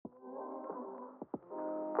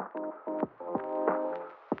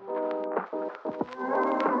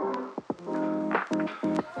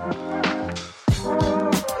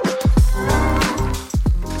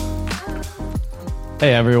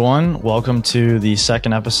Hey everyone, welcome to the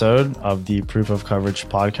second episode of the Proof of Coverage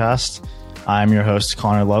podcast. I'm your host,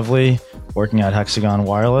 Connor Lovely, working at Hexagon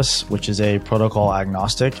Wireless, which is a protocol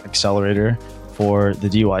agnostic accelerator for the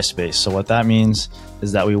DeWi space. So what that means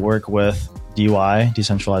is that we work with DeWi,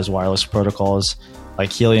 decentralized wireless protocols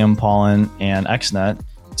like Helium Pollen and XNET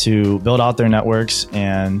to build out their networks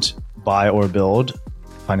and buy or build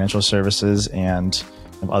financial services and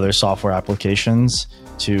other software applications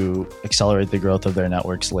to accelerate the growth of their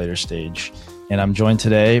networks later stage. And I'm joined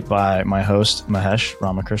today by my host, Mahesh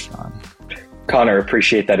Ramakrishnan. Connor,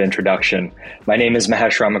 appreciate that introduction. My name is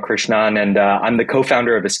Mahesh Ramakrishnan, and I'm the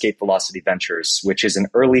co-founder of Escape Velocity Ventures, which is an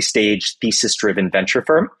early stage thesis-driven venture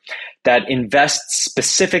firm that invests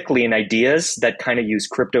specifically in ideas that kind of use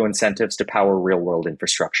crypto incentives to power real-world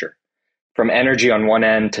infrastructure, from energy on one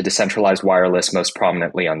end to decentralized wireless most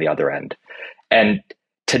prominently on the other end. And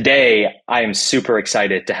today, I am super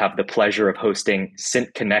excited to have the pleasure of hosting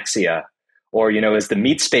Sint Connexia, or, as the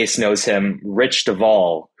Meat Space knows him, Rich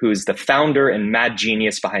DeVaul, who's the founder and mad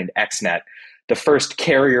genius behind XNET, the first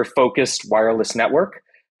carrier-focused wireless network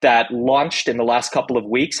that launched in the last couple of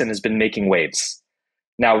weeks and has been making waves.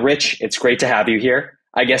 Now, Rich, it's great to have you here.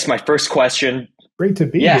 I guess my first question. Great to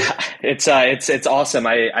be here. It's awesome.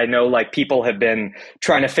 I know people have been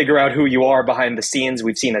trying to figure out who you are behind the scenes.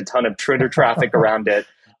 We've seen a ton of Twitter traffic around it.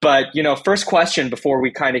 But, first question before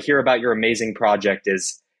we kind of hear about your amazing project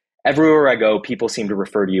is, everywhere I go, people seem to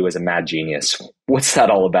refer to you as a mad genius. What's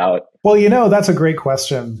that all about? Well, that's a great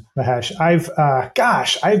question, Mahesh.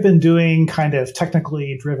 I've been doing kind of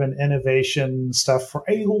technically driven innovation stuff for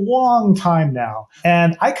a long time now.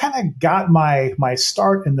 And I kind of got my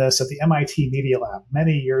start in this at the MIT Media Lab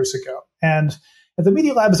many years ago. And the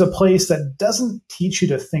Media Lab is a place that doesn't teach you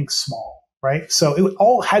to think small, right? So it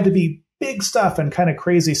all had to be big stuff and kind of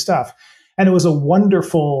crazy stuff. And it was a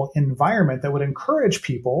wonderful environment that would encourage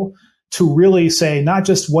people to really say, not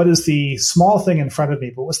just what is the small thing in front of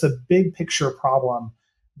me, but what's the big picture problem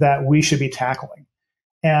that we should be tackling.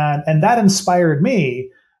 And that inspired me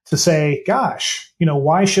to say, gosh,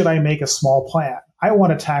 why should I make a small plan? I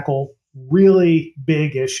want to tackle really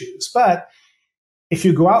big issues. But if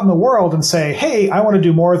you go out in the world and say, hey, I want to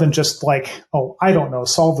do more than just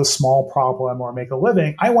solve the small problem or make a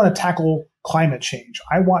living. I want to tackle climate change.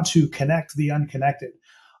 I want to connect the unconnected.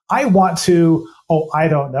 I want to,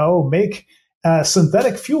 make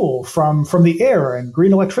synthetic fuel from the air and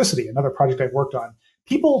green electricity, another project I've worked on.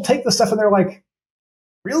 People take the stuff and they're like,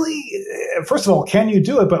 really? First of all, can you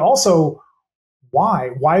do it? But also,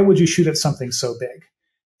 why? Why would you shoot at something so big?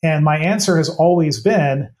 And my answer has always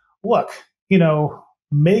been, look,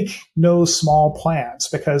 make no small plans,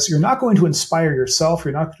 because you're not going to inspire yourself.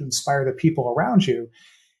 You're not going to inspire the people around you.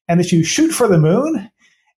 And if you shoot for the moon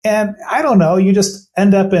and you just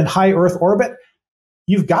end up in high Earth orbit,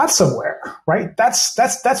 you've got somewhere, right? That's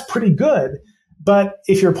pretty good. But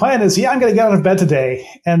if your plan is, I'm going to get out of bed today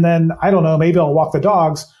and then, maybe I'll walk the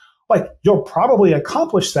dogs, you'll probably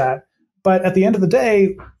accomplish that. But at the end of the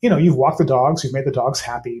day, you've walked the dogs, you've made the dogs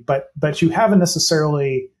happy, but you haven't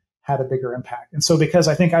necessarily had a bigger impact. And so because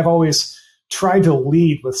I think I've always tried to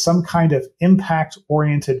lead with some kind of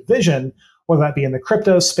impact-oriented vision, whether that be in the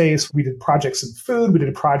crypto space, we did projects in food, we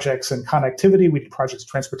did projects in connectivity, we did projects in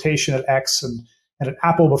transportation at X and at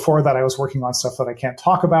Apple. Before that, I was working on stuff that I can't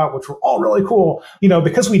talk about, which were all really cool.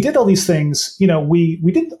 Because we did all these things,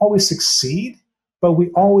 we didn't always succeed, but we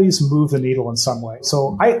always moved the needle in some way.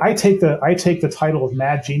 So I take the title of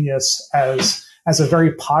Mad Genius as a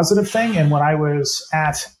very positive thing. And when I was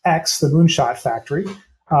at X, the Moonshot Factory,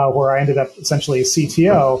 where I ended up essentially a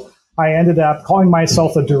CTO, I ended up calling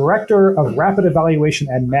myself the Director of Rapid Evaluation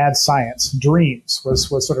and Mad Science. Dreams was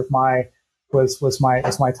sort of my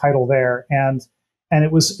title there. And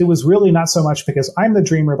it was really not so much because I'm the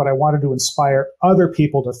dreamer, but I wanted to inspire other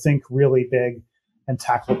people to think really big and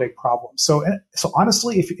tackle big problems. So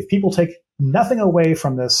honestly, if people take nothing away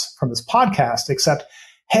from this podcast except,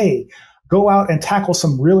 hey, go out and tackle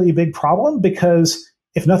some really big problem, because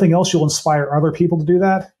if nothing else, you'll inspire other people to do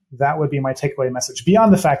that. That would be my takeaway message,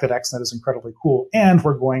 beyond the fact that XNET is incredibly cool and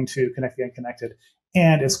we're going to connect the unconnected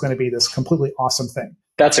and it's going to be this completely awesome thing.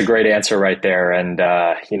 That's a great answer right there. And,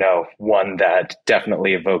 one that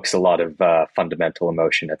definitely evokes a lot of fundamental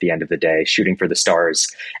emotion at the end of the day. Shooting for the stars,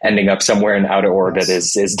 ending up somewhere in outer orbit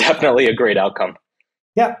is definitely a great outcome.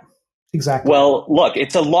 Yeah, exactly. Well, look,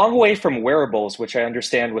 it's a long way from wearables, which I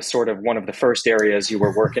understand was sort of one of the first areas you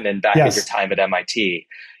were working in back at your time at MIT.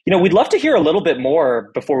 We'd love to hear a little bit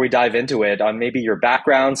more before we dive into it on maybe your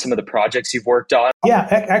background, some of the projects you've worked on. Yeah,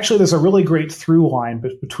 actually, there's a really great through line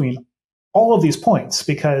between all of these points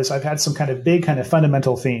because I've had some kind of big kind of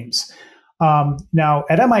fundamental themes. Now,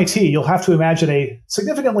 at MIT, you'll have to imagine a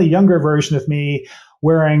significantly younger version of me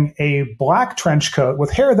wearing a black trench coat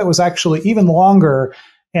with hair that was actually even longer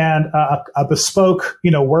and a bespoke,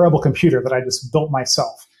 wearable computer that I just built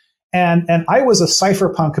myself. And I was a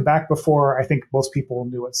cypherpunk back before I think most people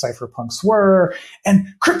knew what cypherpunks were. And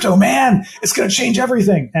crypto, man, it's going to change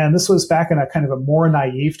everything. And this was back in a kind of a more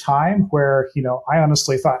naive time where, I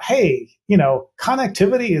honestly thought, hey,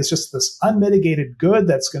 connectivity is just this unmitigated good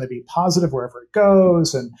that's going to be positive wherever it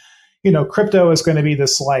goes. And, crypto is going to be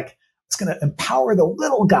this it's going to empower the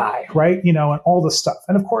little guy, right? And all this stuff.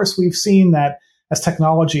 And of course, we've seen that as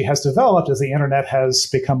technology has developed, as the internet has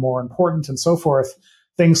become more important and so forth,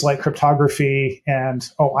 things like cryptography and,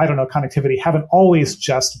 connectivity haven't always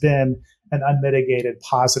just been an unmitigated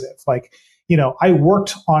positive. I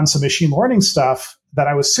worked on some machine learning stuff that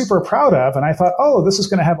I was super proud of. And I thought, this is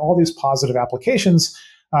going to have all these positive applications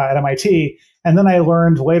at MIT. And then I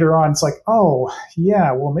learned later on, it's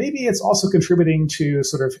maybe it's also contributing to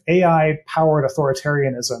sort of AI-powered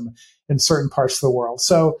authoritarianism in certain parts of the world.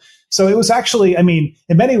 So it was actually, in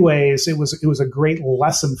many ways, it was a great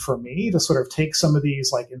lesson for me to sort of take some of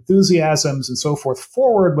these enthusiasms and so forth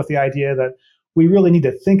forward with the idea that we really need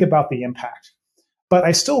to think about the impact. But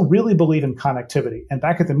I still really believe in connectivity. And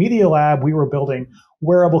back at the Media Lab, we were building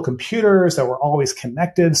wearable computers that were always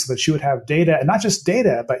connected so that you would have data, and not just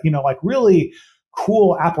data, but, really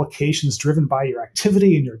cool applications driven by your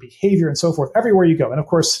activity and your behavior and so forth everywhere you go. And of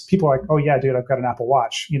course, people are like, oh yeah, dude, I've got an Apple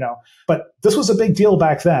Watch, but this was a big deal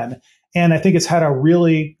back then. And I think it's had a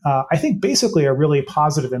really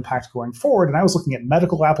positive impact going forward. And I was looking at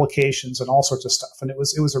medical applications and all sorts of stuff. And it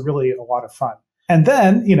was a lot of fun. And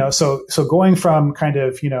then, so going from kind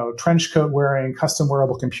of, trench coat wearing custom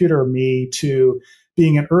wearable computer me to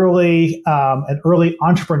being an early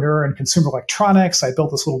entrepreneur in consumer electronics, I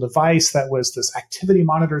built this little device that was this activity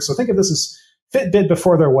monitor. So think of this as Fitbit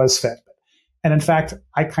before there was Fitbit. And in fact,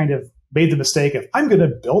 I kind of made the mistake of, I'm going to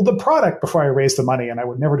build the product before I raise the money. And I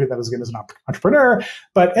would never do that as an entrepreneur.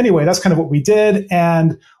 But anyway, that's kind of what we did.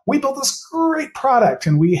 And we built this great product.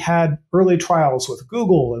 And we had early trials with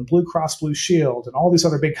Google and Blue Cross Blue Shield and all these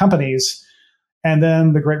other big companies. And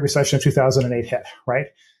then the Great Recession of 2008 hit, right?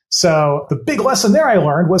 So the big lesson there I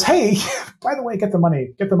learned was, hey, by the way, get the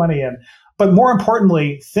money in. But more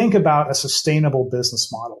importantly, think about a sustainable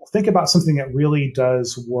business model. Think about something that really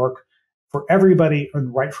does work for everybody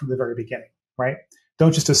and right from the very beginning, right?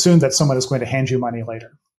 Don't just assume that someone is going to hand you money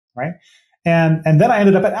later, right? And then I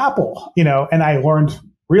ended up at Apple, and I learned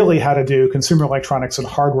really how to do consumer electronics and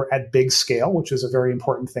hardware at big scale, which is a very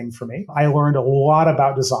important thing for me. I learned a lot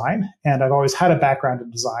about design, and I've always had a background in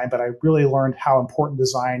design, but I really learned how important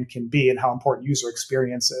design can be and how important user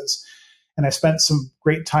experience is. And I spent some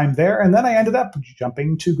great time there. And then I ended up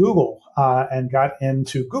jumping to Google and got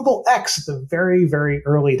into Google X at the very, very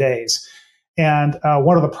early days. And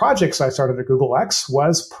one of the projects I started at Google X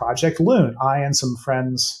was Project Loon. I and some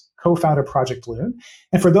friends co-founded Project Loon.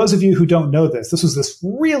 And for those of you who don't know this was this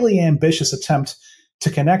really ambitious attempt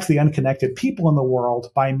to connect the unconnected people in the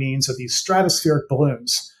world by means of these stratospheric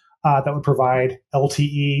balloons that would provide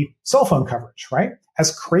LTE cell phone coverage, right?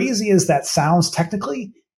 As crazy as that sounds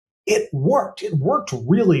technically, it worked. It worked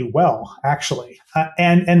really well, actually.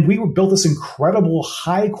 And we built this incredible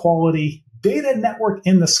high-quality data network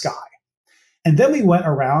in the sky. And then we went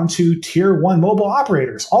around to tier one mobile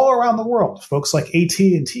operators all around the world, folks like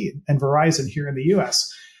AT&T and Verizon here in the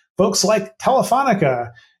US, folks like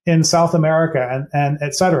Telefonica in South America and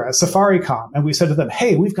et cetera, Safaricom. And we said to them,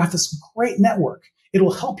 hey, we've got this great network.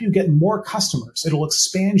 It'll help you get more customers. It'll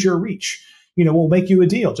expand your reach. We'll make you a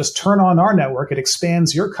deal. Just turn on our network. It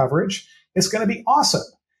expands your coverage. It's going to be awesome.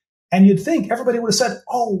 And you'd think everybody would have said,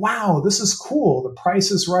 oh, wow, this is cool. The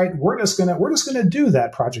price is right. We're just going to do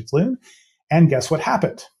that, Project Loon. And guess what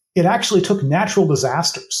happened? It actually took natural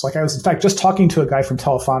disasters. I was, in fact, just talking to a guy from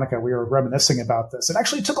Telefonica. We were reminiscing about this. It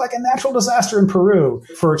actually took a natural disaster in Peru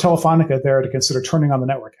for Telefonica there to consider turning on the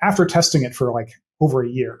network after testing it for over a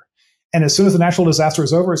year. And as soon as the natural disaster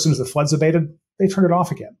was over, as soon as the floods abated, they turned it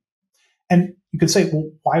off again. And you could say, well,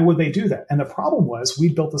 why would they do that? And the problem was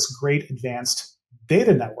we built this great advanced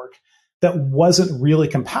data network that wasn't really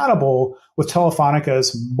compatible with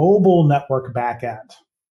Telefonica's mobile network backend,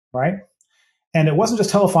 right? And it wasn't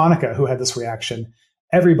just Telefonica who had this reaction.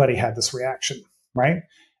 Everybody had this reaction, right?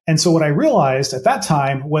 And so what I realized at that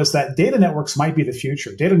time was that data networks might be the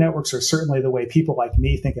future. Data networks are certainly the way people like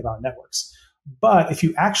me think about networks. But if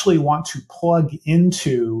you actually want to plug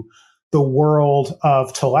into the world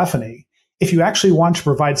of telephony, if you actually want to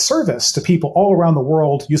provide service to people all around the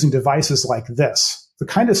world using devices like this, the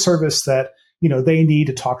kind of service that they need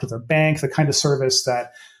to talk to their bank, the kind of service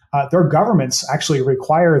that their governments actually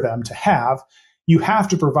require them to have, you have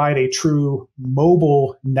to provide a true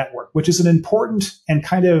mobile network, which is an important and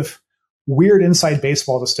kind of weird inside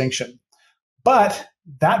baseball distinction. But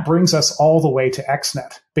that brings us all the way to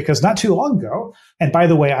XNET, because not too long ago, and by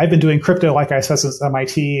the way, I've been doing crypto, like I said, since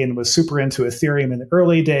MIT, and was super into Ethereum in the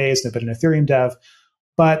early days, and have been an Ethereum dev,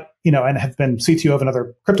 but, and have been CTO of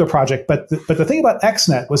another crypto project. But the thing about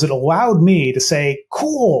XNET was it allowed me to say,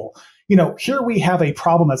 cool, here we have a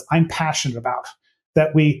problem that I'm passionate about,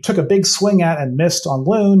 that we took a big swing at and missed on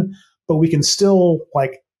Loon, but we can still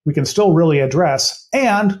really address,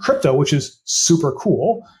 and crypto, which is super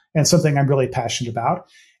cool and something I'm really passionate about.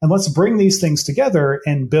 And let's bring these things together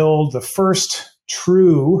and build the first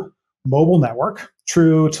true mobile network,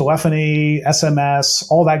 true telephony, SMS,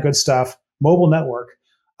 all that good stuff, mobile network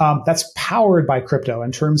that's powered by crypto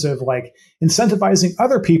in terms of like incentivizing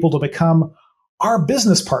other people to become our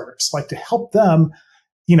business partners, like to help them,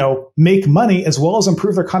 make money as well as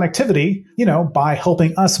improve their connectivity, by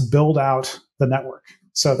helping us build out the network.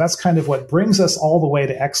 So that's kind of what brings us all the way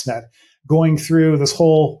to XNET, going through this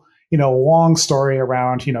whole, long story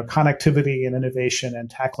around, connectivity and innovation and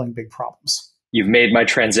tackling big problems. You've made my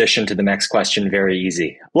transition to the next question very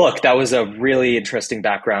easy. Look, that was a really interesting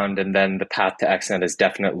background. And then the path to XNET is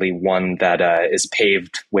definitely one that is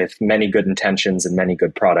paved with many good intentions and many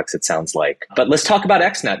good products, it sounds like. But let's talk about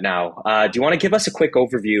XNET now. Do you want to give us a quick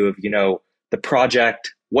overview of, the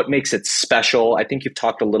project, what makes it special? I think you've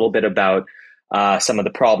talked a little bit about some of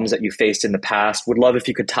the problems that you faced in the past. Would love if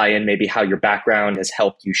you could tie in maybe how your background has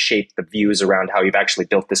helped you shape the views around how you've actually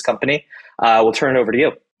built this company. We'll turn it over to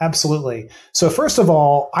you. Absolutely. So first of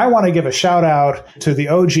all, I want to give a shout out to the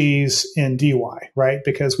OGs in DeWi, right?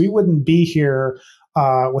 Because we wouldn't be here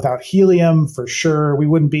without Helium for sure. We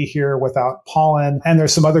wouldn't be here without Pollen. And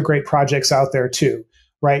there's some other great projects out there too,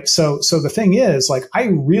 right? So the thing is, like, I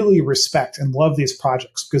really respect and love these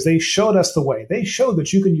projects because they showed us the way. They showed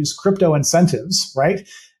that you can use crypto incentives, right,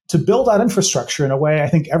 to build out infrastructure in a way I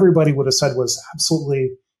think everybody would have said was absolutely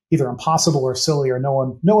either impossible or silly, or no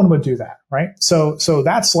one would do that, right? So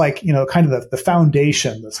that's like, kind of the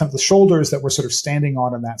foundation, the shoulders that we're sort of standing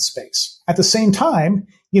on in that space. At the same time,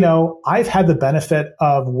 I've had the benefit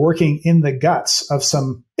of working in the guts of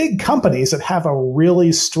some big companies that have a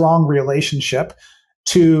really strong relationship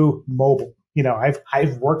to mobile.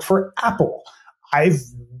 I've worked for Apple. I've,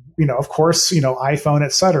 of course, iPhone,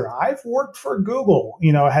 et cetera. I've worked for Google,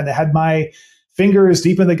 had my fingers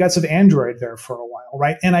deep in the guts of Android there for a while,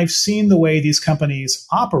 right? And I've seen the way these companies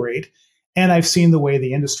operate, and I've seen the way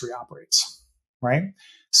the industry operates, right?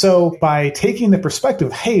 So by taking the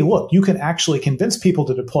perspective, hey, look, you can actually convince people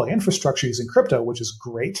to deploy infrastructure using crypto, which is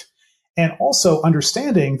great. And also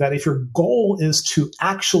understanding that if your goal is to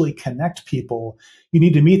actually connect people, you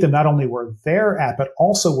need to meet them not only where they're at, but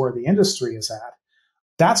also where the industry is at.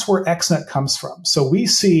 That's where XNET comes from. So we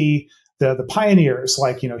see the pioneers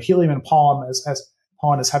like, Helium and Pollen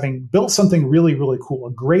as having built something really, really cool,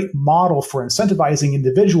 a great model for incentivizing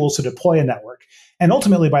individuals to deploy a network. And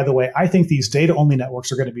ultimately, by the way, I think these data-only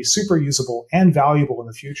networks are going to be super usable and valuable in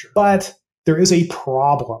the future. But there is a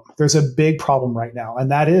problem. There's a big problem right now.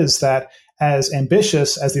 And that is that as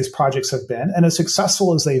ambitious as these projects have been, and as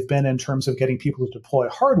successful as they've been in terms of getting people to deploy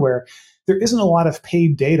hardware, there isn't a lot of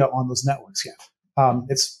paid data on those networks yet.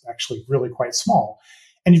 It's actually really quite small.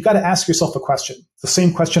 And you've got to ask yourself a question, the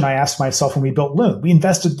same question I asked myself when we built Loon. We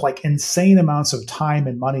invested like insane amounts of time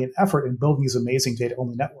and money and effort in building these amazing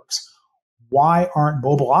data-only networks. Why aren't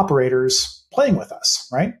mobile operators playing with us,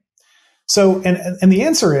 right? So, and the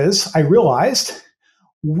answer is, I realized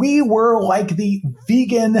we were like the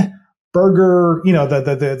vegan burger,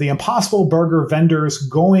 the Impossible Burger vendors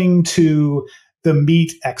going to the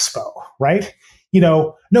meat expo, right?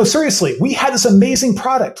 No, seriously, we had this amazing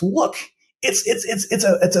product. Look,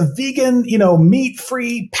 it's a vegan,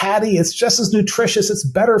 meat-free patty. It's just as nutritious. It's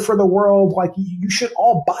better for the world. Like, you should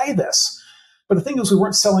all buy this. But the thing is, we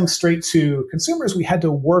weren't selling straight to consumers. We had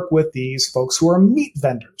to work with these folks who are meat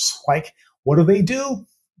vendors. Like, what do?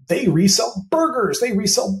 They resell burgers. They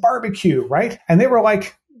resell barbecue, right? And they were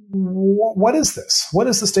like, what is this? What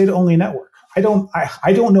is this data-only network? I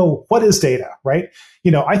don't know what is data, right?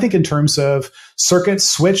 I think in terms of circuit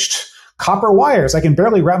switched copper wires. I can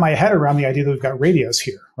barely wrap my head around the idea that we've got radios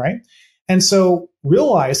here, right? And so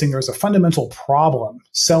realizing there's a fundamental problem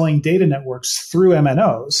selling data networks through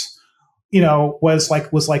MNOs, was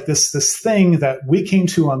like this thing that we came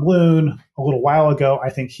to on Loon a little while ago. I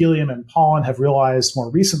think Helium and Pollen have realized more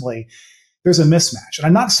recently there's a mismatch. And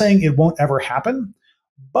I'm not saying it won't ever happen,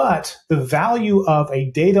 but the value of a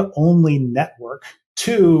data-only network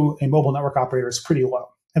to a mobile network operator is pretty low.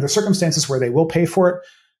 And there are circumstances where they will pay for it,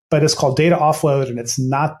 but it's called data offload, and it's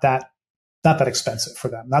not that expensive for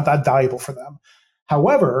them, not that valuable for them.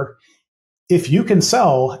 However, if you can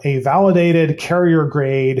sell a validated carrier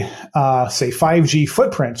grade, say 5G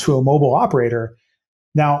footprint to a mobile operator,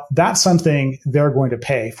 now that's something they're going to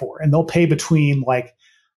pay for. And they'll pay between like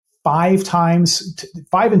 5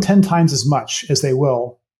 and 10 times as much as they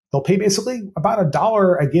will. They'll pay basically about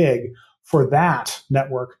 $1 a gig for that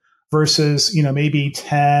network versus, maybe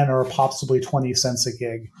 10 or possibly 20 cents a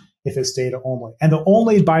gig if it's data only. And they'll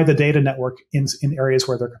only buy the data network in areas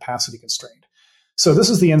where they're capacity constrained. So this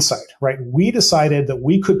is the insight, right? We decided that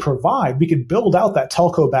we could build out that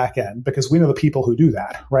telco backend because we know the people who do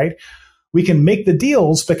that, right? We can make the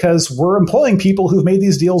deals because we're employing people who've made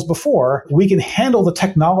these deals before. We can handle the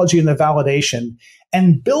technology and the validation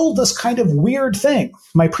and build this kind of weird thing.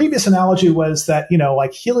 My previous analogy was that,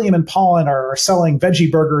 like Helium and Pollen are selling veggie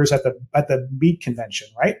burgers at the meat convention,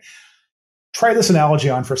 right? Try this analogy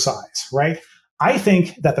on for size, right? I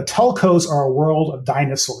think that the telcos are a world of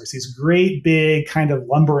dinosaurs, these great big kind of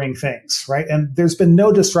lumbering things, right? And there's been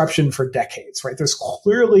no disruption for decades, right?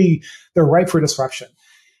 They're ripe for disruption.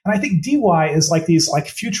 And I think DeWi is like these like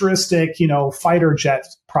futuristic, fighter jet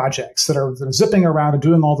projects that are zipping around and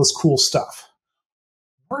doing all this cool stuff.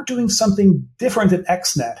 We're doing something different at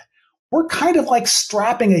XNET. We're kind of like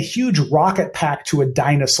strapping a huge rocket pack to a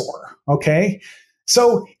dinosaur, okay?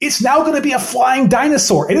 So it's now going to be a flying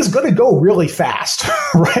dinosaur. It is going to go really fast,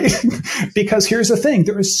 right? Because here's the thing.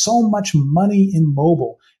 There is so much money in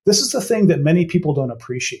mobile. This is the thing that many people don't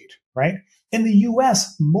appreciate, right? In the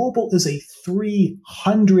US, mobile is a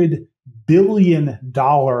 $300 billion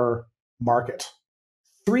market.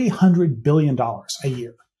 $300 billion a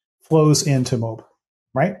year flows into mobile,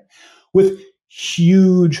 right? With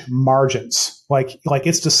huge margins. Like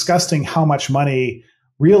it's disgusting how much money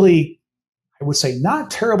really, I would say,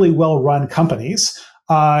 not terribly well-run companies,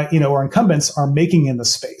 or incumbents are making in the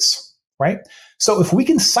space, right? So if we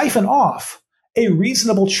can siphon off a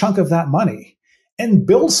reasonable chunk of that money and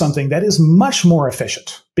build something that is much more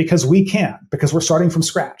efficient because we're starting from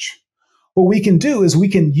scratch. What we can do is we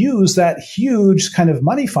can use that huge kind of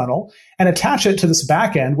money funnel and attach it to this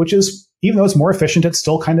back end, which is, even though it's more efficient, it's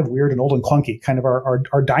still kind of weird and old and clunky, kind of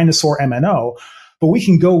our dinosaur MNO. But we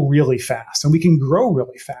can go really fast and we can grow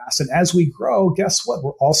really fast. And as we grow, guess what?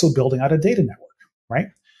 We're also building out a data network, right?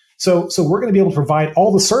 So we're going to be able to provide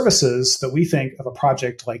all the services that we think of a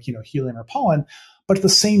project like, Helium or Pollen, but at the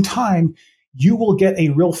same time, you will get a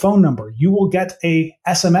real phone number. You will get a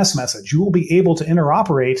SMS message. You will be able to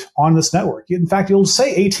interoperate on this network. In fact, it'll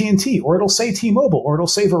say AT&T, or it'll say T-Mobile, or it'll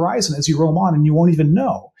say Verizon as you roam on, and you won't even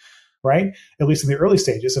know, right? At least in the early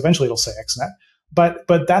stages. Eventually, it'll say XNET.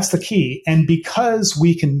 But that's the key. And because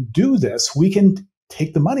we can do this, we can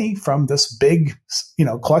take the money from this big,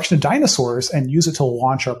 collection of dinosaurs and use it to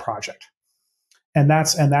launch our project. And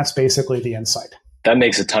that's basically the insight. That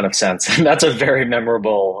makes a ton of sense. That's a very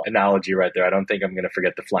memorable analogy right there. I don't think I'm going to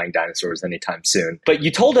forget the flying dinosaurs anytime soon. But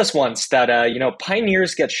you told us once that,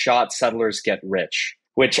 pioneers get shot, settlers get rich,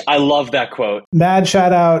 which I love that quote. Mad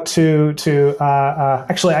shout out to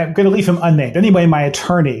actually, I'm going to leave him unnamed. Anyway, my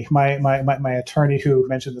attorney who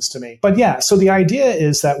mentioned this to me. But yeah, so the idea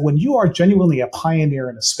is that when you are genuinely a pioneer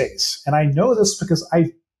in a space, and I know this because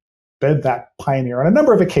I've been that pioneer on a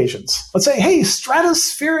number of occasions. Let's say, hey,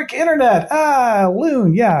 stratospheric internet,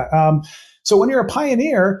 Loon, yeah. So when you're a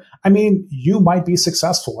pioneer, you might be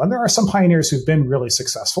successful. And there are some pioneers who've been really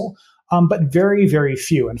successful, but very, very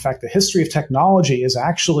few. In fact, the history of technology is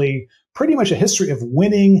actually pretty much a history of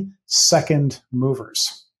winning second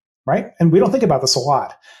movers, right? And we don't think about this a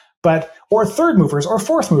lot, or third movers or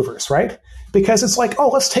fourth movers, right? Because it's like,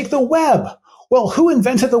 let's take the web. Well, who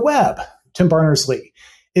invented the web? Tim Berners-Lee.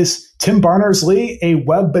 Is Tim Berners-Lee a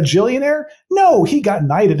web bajillionaire? No, he got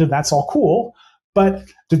knighted and that's all cool. But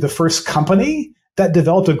did the first company that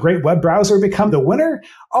developed a great web browser become the winner?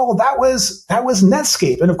 Oh, that was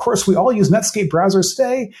Netscape. And of course, we all use Netscape browsers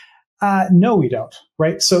today. No, we don't,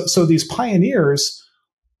 right? So these pioneers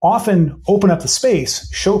often open up the space,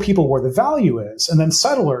 show people where the value is, and then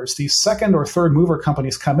settlers, these second or third mover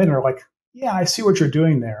companies come in and are like, yeah, I see what you're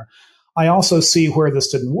doing there. I also see where this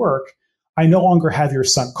didn't work. I no longer have your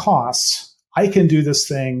sunk costs. I can do this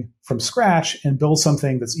thing from scratch and build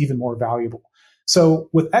something that's even more valuable. So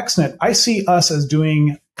with XNET, I see us as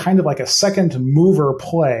doing kind of like a second mover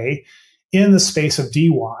play in the space of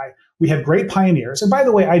DeWi, we have great pioneers. And by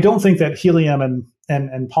the way, I don't think that Helium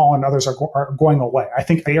and Pollen and others are going away. I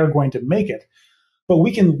think they are going to make it. But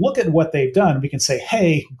we can look at what they've done. We can say,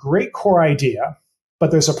 hey, great core idea, but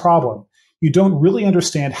there's a problem. You don't really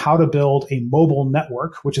understand how to build a mobile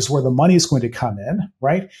network, which is where the money is going to come in,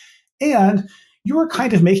 right? And you were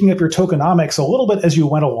kind of making up your tokenomics a little bit as you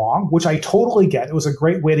went along, which I totally get. It was a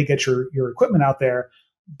great way to get your equipment out there.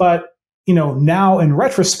 But now in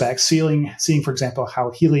retrospect, seeing, for example,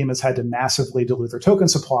 how Helium has had to massively dilute their token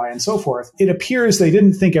supply and so forth, it appears they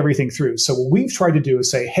didn't think everything through. So what we've tried to do is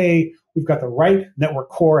say, hey, we've got the right network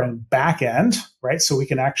core and back end, right? So we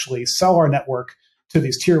can actually sell our network to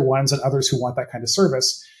these tier ones and others who want that kind of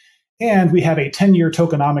service. And we have a 10-year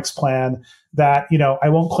tokenomics plan that, I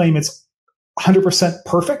won't claim it's 100%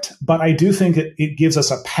 perfect, but I do think it gives us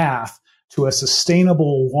a path to a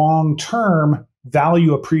sustainable long-term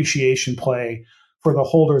value appreciation play for the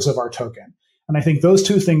holders of our token. And I think those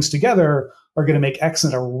two things together are going to make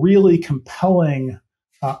XNET a really compelling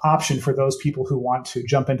option for those people who want to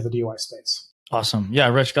jump into the DeWi space. Awesome. Yeah,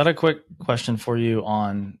 Rich, got a quick question for you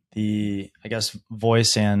on the, I guess,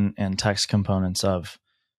 voice and text components of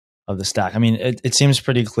the stack. I mean, it seems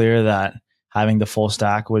pretty clear that having the full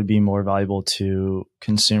stack would be more valuable to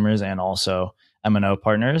consumers and also MNO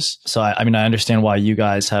partners. So, I mean, I understand why you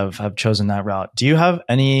guys have chosen that route. Do you have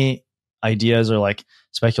any ideas or like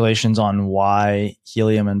speculations on why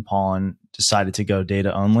Helium and Pollen decided to go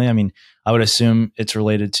data only? I mean, I would assume it's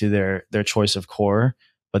related to their choice of core,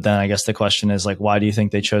 but then I guess the question is like, why do you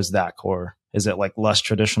think they chose that core? Is it like less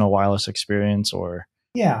traditional wireless experience or?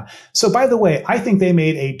 Yeah. So by the way, I think they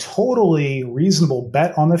made a totally reasonable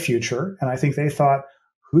bet on the future. And I think they thought,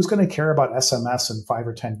 who's going to care about SMS in 5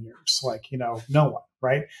 or 10 years? Like, no one,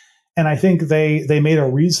 right? And I think they made a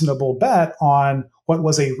reasonable bet on what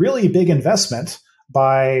was a really big investment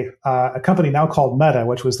by a company now called Meta,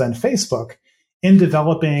 which was then Facebook, in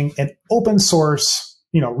developing an open source,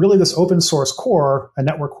 really this open source core, a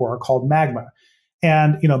network core called Magma.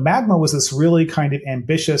 And, Magma was this really kind of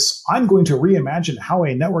ambitious, I'm going to reimagine how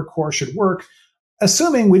a network core should work,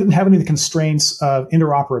 assuming we didn't have any of the constraints of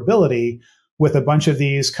interoperability with a bunch of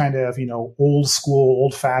these kind of, old school,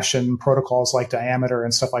 old fashioned protocols like Diameter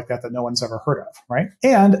and stuff like that no one's ever heard of, right?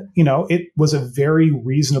 And, it was a very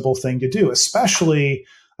reasonable thing to do, especially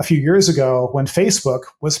a few years ago when Facebook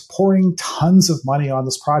was pouring tons of money on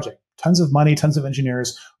this project, tons of money, tons of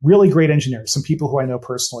engineers, really great engineers. Some people who I know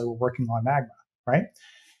personally were working on Magma, right?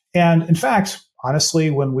 And in fact,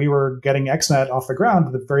 honestly, when we were getting XNET off the ground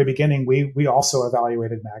at the very beginning, we also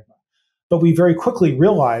evaluated Magma. But we very quickly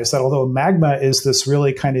realized that although Magma is this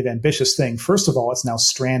really kind of ambitious thing, first of all, it's now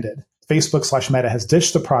stranded. Facebook/Meta has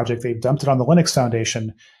ditched the project. They've dumped it on the Linux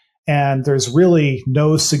Foundation. And there's really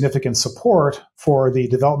no significant support for the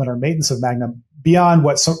development or maintenance of Magma beyond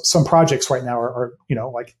what some projects right now are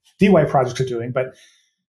like DeWi projects are doing. But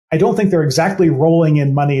I don't think they're exactly rolling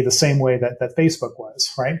in money the same way that Facebook was,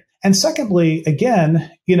 right? And secondly, again,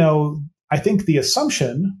 I think the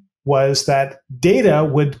assumption was that data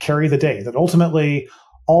would carry the day, that ultimately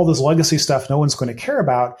all this legacy stuff no one's going to care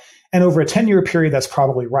about. And over a 10-year period, that's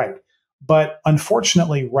probably right. But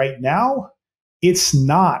unfortunately, right now, it's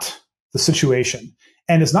not the situation.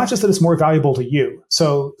 And it's not just that it's more valuable to you.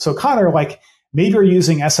 So Connor, like maybe you're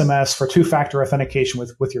using SMS for two-factor authentication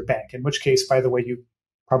with your bank, in which case, by the way, you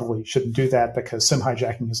probably shouldn't do that because SIM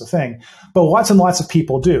hijacking is a thing. But lots and lots of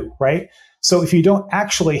people do, right? So if you don't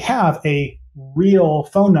actually have a real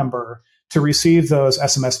phone number to receive those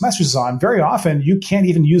SMS messages on, very often you can't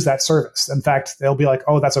even use that service. In fact, they'll be like,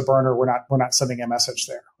 oh, that's a burner. We're not sending a message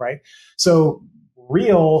there, right? So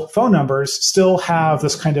real phone numbers still have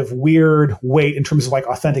this kind of weird weight in terms of like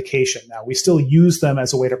authentication. Now, we still use them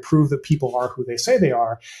as a way to prove that people are who they say they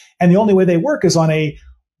are. And the only way they work is on a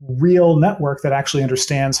real network that actually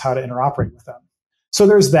understands how to interoperate with them. So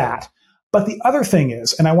there's that. But the other thing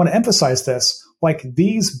is, and I want to emphasize this, like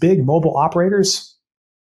these big mobile operators,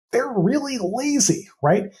 they're really lazy,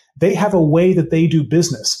 right? They have a way that they do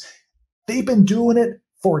business. They've been doing it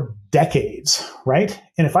for decades, right?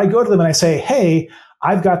 And if I go to them and I say, hey,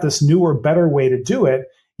 I've got this newer, better way to do it,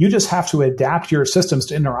 you just have to adapt your systems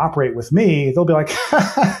to interoperate with me, they'll be like,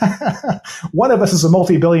 one of us is a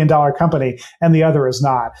multi-billion-dollar company and the other is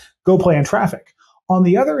not. Go play in traffic. On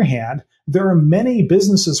the other hand, there are many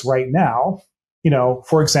businesses right now,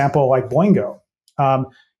 for example, like Boingo.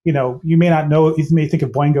 You may not know, you may think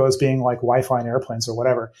of Boingo as being like Wi-Fi and airplanes or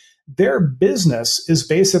whatever. Their business is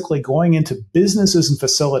basically going into businesses and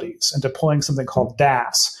facilities and deploying something called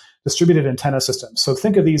DAS, distributed antenna systems. So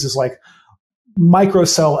think of these as like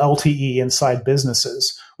microcell LTE inside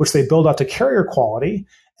businesses, which they build up to carrier quality.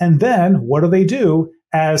 And then what do?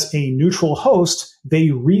 as a neutral host,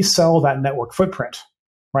 they resell that network footprint,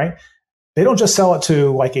 right? They don't just sell it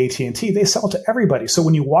to like AT&T, they sell it to everybody. So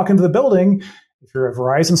when you walk into the building, if you're a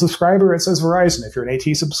Verizon subscriber, it says Verizon. If you're an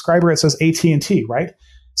AT subscriber, it says AT&T, right?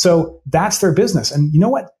 So that's their business. And you know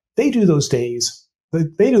what? They do those deals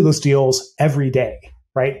every day,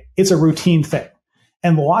 right? It's a routine thing.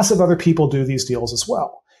 And lots of other people do these deals as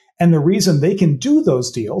well. And the reason they can do those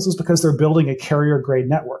deals is because they're building a carrier-grade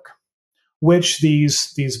network, which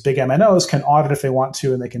these big MNOs can audit if they want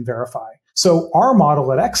to, and they can verify. So our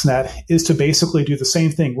model at XNET is to basically do the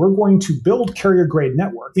same thing. We're going to build carrier-grade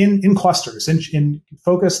network in clusters, in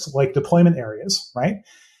focused like deployment areas, right?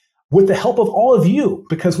 With the help of all of you,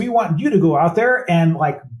 because we want you to go out there and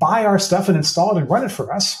like buy our stuff and install it and run it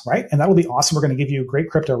for us, right? And that'll be awesome. We're going to give you great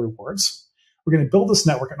crypto rewards. We're going to build this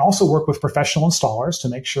network and also work with professional installers to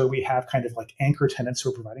make sure we have kind of like anchor tenants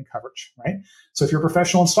who are providing coverage, right? So if you're a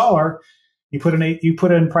professional installer, you put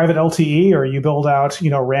in private LTE or you build out,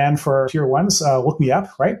 RAN for tier ones, look me up,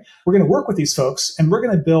 right? We're going to work with these folks and we're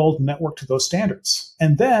going to build network to those standards.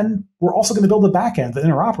 And then we're also going to build the backend that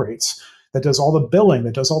interoperates, that does all the billing,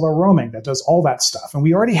 that does all the roaming, that does all that stuff. And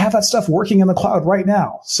we already have that stuff working in the cloud right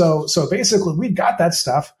now. So basically we've got that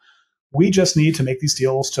stuff. We just need to make these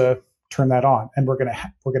deals to turn that on. And we're going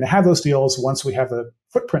to have those deals once we have the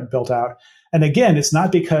footprint built out. And again, it's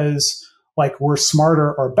not because like we're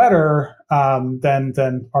smarter or better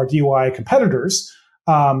than our DeWi competitors,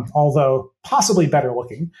 although possibly better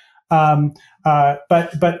looking.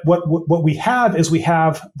 But what we have is we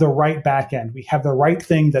have the right backend. We have the right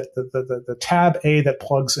thing that the tab A that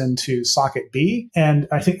plugs into socket B. And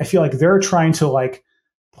I feel like they're trying to like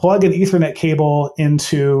plug an Ethernet cable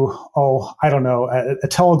into, a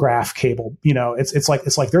telegraph cable. It's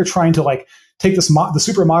like they're trying to like take this the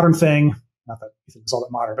super modern thing. Not that it's all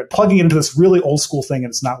that modern, but plugging it into this really old school thing and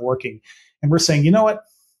it's not working. And we're saying, you know what?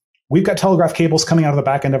 We've got telegraph cables coming out of the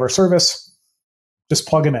back end of our service. Just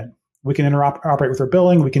plug them in. We can interoperate with our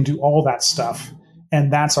billing. We can do all that stuff.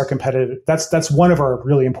 And that's our that's one of our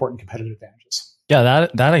really important competitive advantages. Yeah,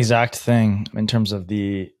 that exact thing in terms of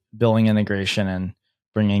the billing integration and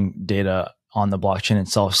bringing data on the blockchain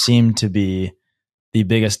itself seemed to be the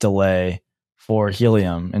biggest delay for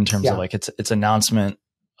Helium in terms of like its announcement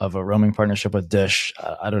of a roaming partnership with Dish.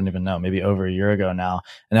 I don't even know, maybe over a year ago now.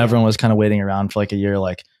 And everyone was kind of waiting around for like a year,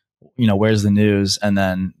 like, where's the news? And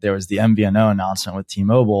then there was the MVNO announcement with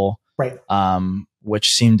T-Mobile, right? Which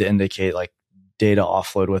seemed to indicate like data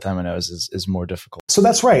offload with MNOs is more difficult. So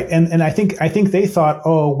that's right. And I think they thought,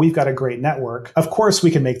 oh, we've got a great network. Of course we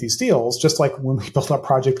can make these deals. Just like when we built up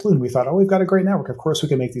Project Loon, we thought, oh, we've got a great network. Of course we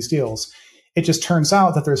can make these deals. It just turns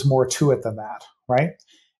out that there's more to it than that, right?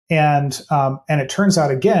 And it turns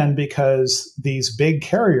out again, because these big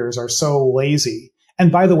carriers are so lazy.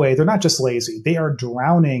 And by the way, they're not just lazy. They are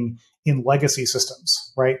drowning in legacy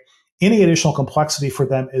systems, right? Any additional complexity for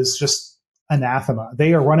them is just anathema.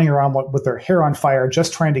 They are running around with their hair on fire,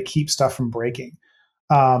 just trying to keep stuff from breaking.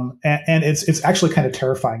 And it's actually kind of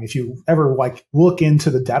terrifying. If you ever like look into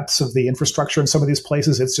the depths of the infrastructure in some of these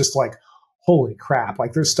places, it's just like, holy crap.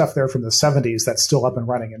 Like there's stuff there from the 70s that's still up and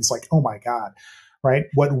running. And it's like, oh my God. Right.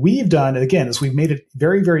 What we've done, again, is we've made it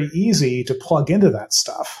very, very easy to plug into that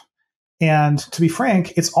stuff. And to be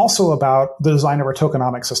frank, it's also about the design of our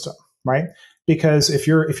tokenomic system, right? Because if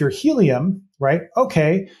you're Helium, right?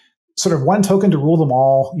 Okay, sort of one token to rule them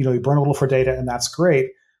all. You burn a little for data, and that's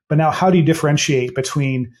great. But now, how do you differentiate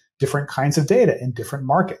between different kinds of data in different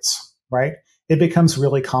markets, right? It becomes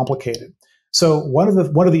really complicated. So one of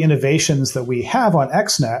the innovations that we have on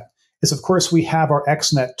XNET is, of course, we have our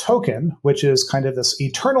XNET token, which is kind of this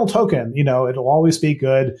eternal token. It'll always be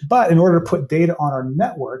good. But in order to put data on our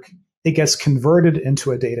network, it gets converted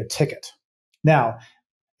into a data ticket. Now,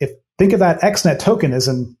 think of that XNET token as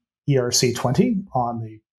an ERC20 on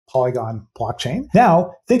the Polygon blockchain.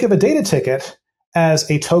 Now, think of a data ticket as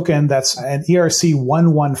a token that's an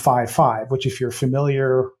ERC1155, which, if you're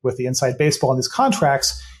familiar with the inside baseball in these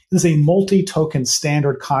contracts, is a multi-token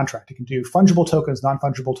standard contract. It can do fungible tokens,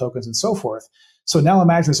 non-fungible tokens, and so forth. So now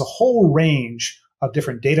imagine there's a whole range of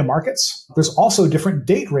different data markets. There's also different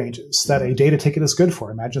date ranges that a data ticket is good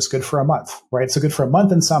for. Imagine it's good for a month, right? So good for a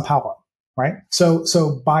month in Sao Paulo, right?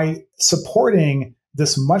 So by supporting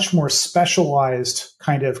this much more specialized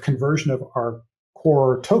kind of conversion of our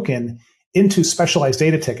core token into specialized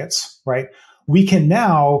data tickets, right? We can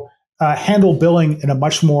now handle billing in a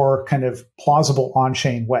much more kind of plausible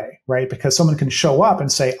on-chain way, right? Because someone can show up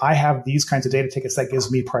and say, I have these kinds of data tickets that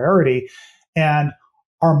gives me priority. And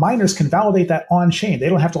our miners can validate that on-chain. They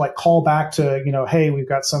don't have to like call back to, hey, we've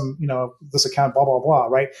got some, this account, blah, blah, blah,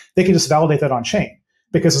 right? They can just validate that on-chain.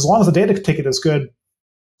 Because as long as the data ticket is good,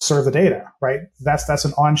 serve the data, right? That's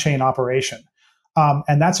an on-chain operation.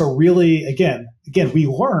 And that's a really, again, we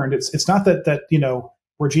learned it's not that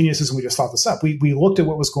we're geniuses and we just thought this up. We looked at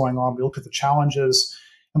what was going on. We looked at the challenges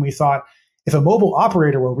and we thought, if a mobile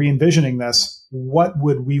operator were re-envisioning this, what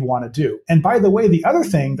would we want to do? And by the way, the other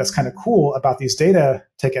thing that's kind of cool about these data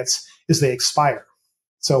tickets is they expire.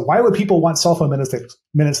 So why would people want cell phone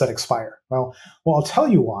minutes that expire? Well, I'll tell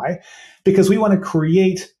you why. Because we want to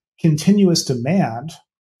create continuous demand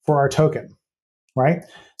for our token, right?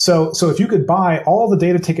 So if you could buy all the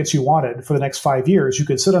data tickets you wanted for the next 5 years, you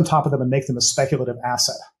could sit on top of them and make them a speculative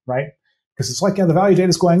asset, right? Because it's like, the value of data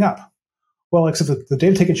is going up. Well, except that the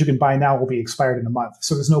data tickets you can buy now will be expired in a month.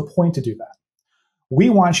 So there's no point to do that. We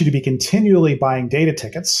want you to be continually buying data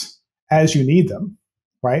tickets as you need them,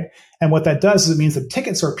 right? And what that does is it means that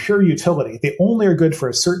tickets are pure utility. They only are good for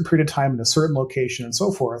a certain period of time in a certain location and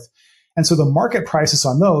so forth. And so the market prices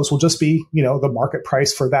on those will just be, the market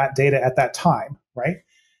price for that data at that time, right?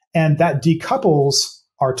 And that decouples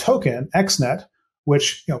our token, XNET,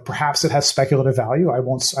 which, perhaps it has speculative value. I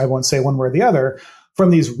won't say one way or the other, from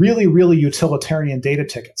these really, really utilitarian data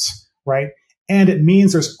tickets, right? And it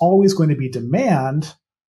means there's always going to be demand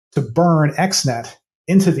to burn XNET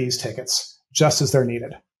into these tickets just as they're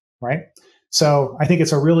needed, right? So I think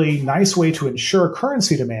it's a really nice way to ensure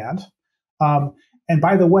currency demand. And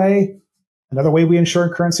by the way, another way we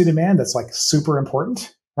ensure currency demand that's like super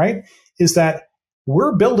important, right, is that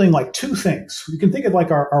we're building like two things. You can think of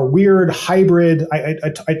like our weird hybrid.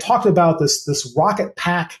 I talked about this rocket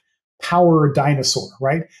pack power dinosaur,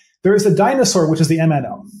 right? There's the dinosaur, which is the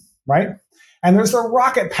MNO, right? And there's the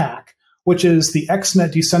rocket pack, which is the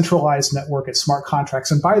XNET decentralized network at smart contracts.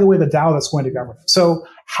 And by the way, the DAO that's going to govern it. So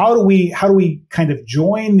how do we kind of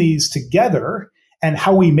join these together, and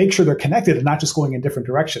how we make sure they're connected and not just going in different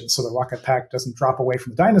directions so the rocket pack doesn't drop away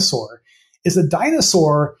from the dinosaur, is the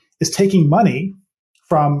dinosaur is taking money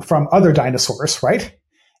from other dinosaurs, right?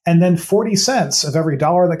 And then 40 cents of every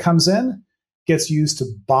dollar that comes in gets used to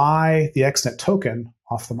buy the XNET token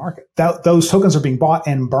off the market. Those tokens are being bought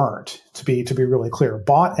and burned, to be really clear,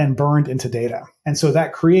 bought and burned into data. And so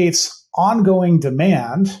that creates ongoing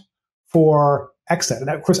demand for XNET. And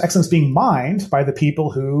of course, XNET is being mined by the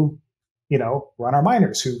people who, run our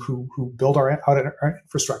miners, who build our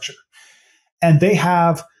infrastructure. And they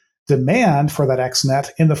have demand for that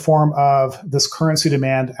XNET in the form of this currency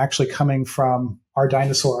demand actually coming from our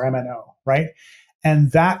dinosaur MNO, right?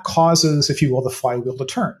 And that causes, if you will, the flywheel to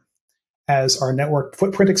turn. As our network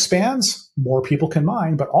footprint expands, more people can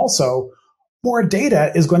mine, but also more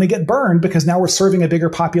data is going to get burned because now we're serving a bigger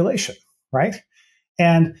population, right?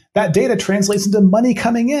 And that data translates into money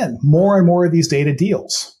coming in, more and more of these data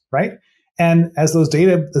deals, right? And as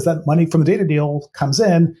that money from the data deal comes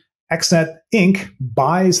in, XNET Inc.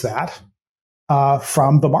 buys that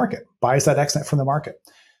from the market, buys that XNET from the market.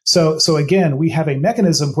 So again, we have a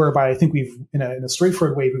mechanism whereby I think we've, in a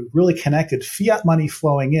straightforward way, we've really connected fiat money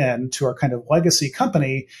flowing in to our kind of legacy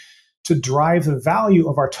company to drive the value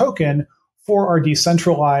of our token for our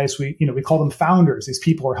decentralized, we call them founders. These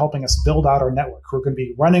people are helping us build out our network. We're going to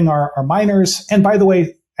be running our miners. And by the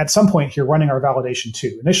way, at some point here, running our validation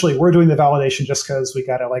too. Initially, we're doing the validation just because we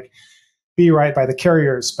got to be right by the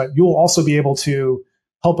carriers, but you'll also be able to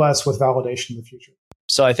help us with validation in the future.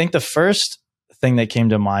 So I think the first thing that came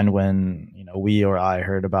to mind when we or I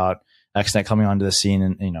heard about XNET coming onto the scene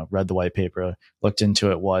and read the white paper, looked into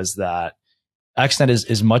it, was that XNET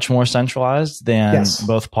is much more centralized than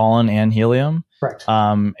both Pollen and Helium. Correct.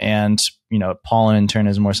 And Pollen in turn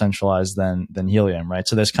is more centralized than Helium, right?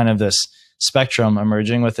 So there's kind of this spectrum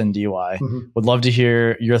emerging within DeWi. Mm-hmm. Would love to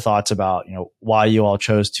hear your thoughts about why you all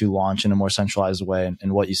chose to launch in a more centralized way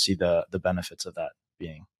and what you see the benefits of that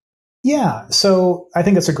being. Yeah, so I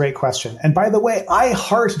think that's a great question. And by the way, I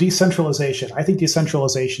heart decentralization. I think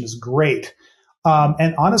decentralization is great.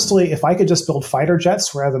 And honestly, if I could just build fighter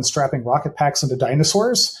jets rather than strapping rocket packs into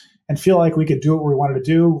dinosaurs and feel like we could do what we wanted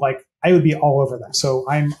to do, I would be all over that. So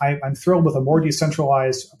I'm thrilled with a more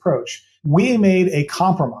decentralized approach. We made a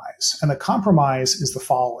compromise, and the compromise is the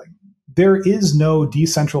following. There is no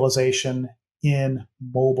decentralization in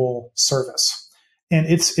mobile service. And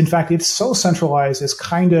in fact, it's so centralized, it's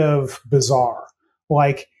kind of bizarre.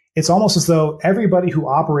 It's almost as though everybody who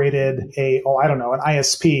operated an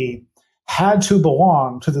ISP had to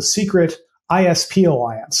belong to the secret ISP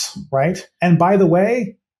alliance, right? And by the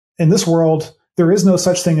way, in this world, there is no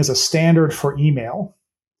such thing as a standard for email.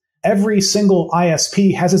 Every single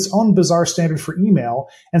ISP has its own bizarre standard for email.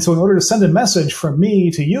 And so in order to send a message from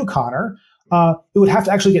me to you, Connor, it would have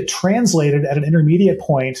to actually get translated at an intermediate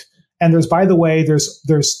point. And there's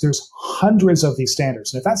hundreds of these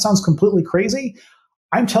standards. And if that sounds completely crazy,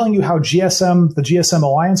 I'm telling you how the GSM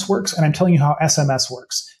Alliance works, and I'm telling you how SMS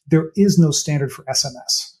works. There is no standard for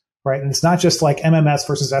SMS, right? And it's not just like MMS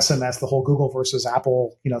versus SMS, the whole Google versus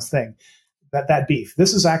Apple, thing, that beef.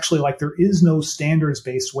 This is actually like there is no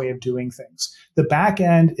standards-based way of doing things. The back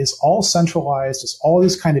end is all centralized. It's all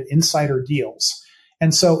these kind of insider deals.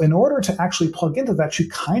 And so in order to actually plug into that, you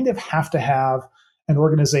kind of have to have an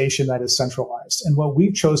organization that is centralized. And what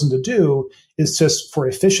we've chosen to do is just for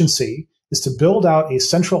efficiency is to build out a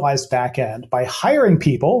centralized backend by hiring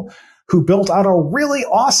people who built out a really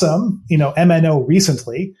awesome, MNO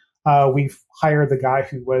recently. We've hired the guy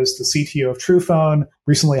who was the CTO of TruePhone,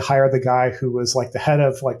 recently hired the guy who was like the head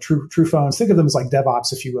of like TruePhones. Think of them as like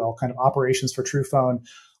DevOps, if you will, kind of operations for TruePhone.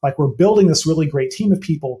 Like we're building this really great team of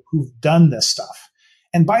people who've done this stuff.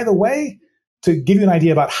 And by the way, to give you an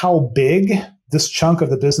idea about how big this chunk of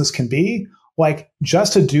the business can be, like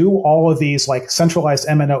just to do all of these like centralized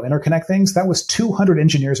MNO interconnect things, that was 200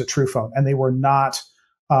 engineers at TruePhone, and they were not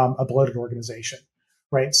a bloated organization,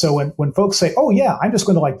 right? So when folks say, oh yeah, I'm just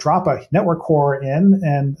going to like drop a network core in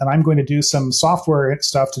and I'm going to do some software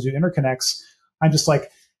stuff to do interconnects, I'm just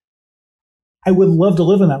like, I would love to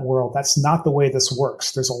live in that world. That's not the way this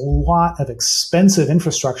works. There's a lot of expensive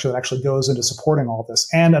infrastructure that actually goes into supporting all this.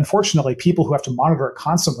 And unfortunately, people who have to monitor it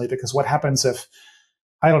constantly, because what happens if,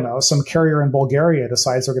 I don't know, some carrier in Bulgaria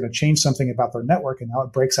decides they're going to change something about their network and now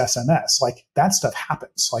it breaks SMS. Like that stuff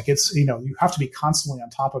happens. Like it's, you have to be constantly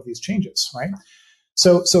on top of these changes, right?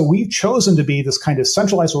 So we've chosen to be this kind of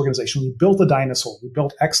centralized organization. We built the dinosaur. We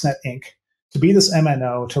built XNET Inc. to be this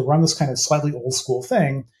MNO, to run this kind of slightly old school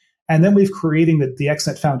thing. And then we've creating the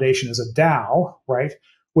XNET Foundation as a DAO, right?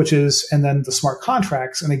 Which is, and then the smart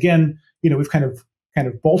contracts. And again, we've kind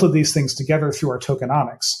of bolted these things together through our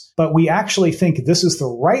tokenomics. But we actually think this is the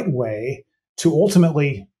right way to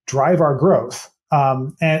ultimately drive our growth.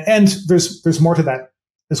 And there's more to that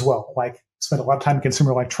as well. Like spent a lot of time in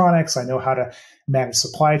consumer electronics. I know how to manage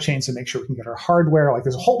supply chains and make sure we can get our hardware. Like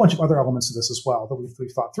there's a whole bunch of other elements of this as well that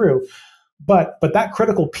we've thought through. But that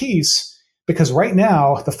critical piece, because right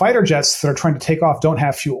now, the fighter jets that are trying to take off don't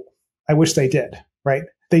have fuel. I wish they did, right?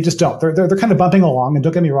 They just don't. They're kind of bumping along, and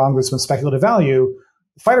don't get me wrong, there's some speculative value.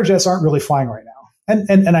 Fighter jets aren't really flying right now.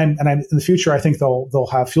 And I'm in the future, I think they'll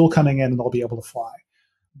have fuel coming in and they'll be able to fly.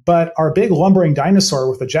 But our big lumbering dinosaur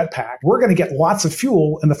with the jetpack, we're going to get lots of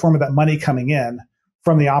fuel in the form of that money coming in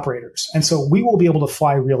from the operators. And so we will be able to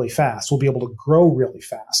fly really fast. We'll be able to grow really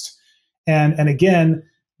fast. And again,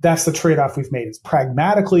 that's the trade-off we've made. It's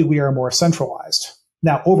pragmatically, we are more centralized.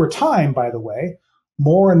 Now, over time, by the way,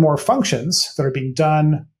 more and more functions that are being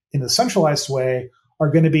done in the centralized way are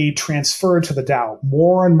going to be transferred to the DAO.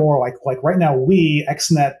 More and more, like right now, we,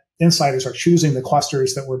 XNET insiders, are choosing the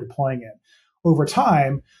clusters that we're deploying in. Over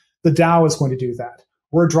time, the DAO is going to do that.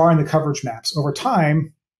 We're drawing the coverage maps. Over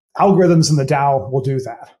time, algorithms in the DAO will do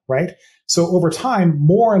that, right? So over time,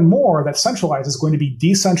 more and more that centralized is going to be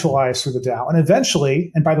decentralized through the DAO. And eventually,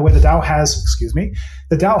 and by the way, the DAO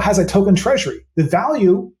has a token treasury. The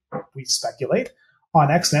value, we speculate, on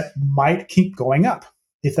XNET might keep going up.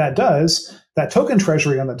 If that does, that token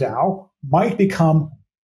treasury on the DAO might become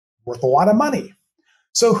worth a lot of money.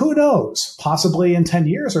 So who knows? Possibly in 10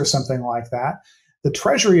 years or something like that, the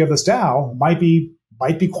treasury of this DAO might be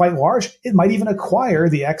quite large. It might even acquire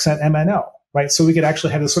the XNET MNO. Right, so we could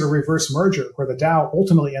actually have this sort of reverse merger where the DAO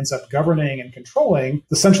ultimately ends up governing and controlling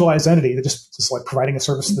the centralized entity that just like providing a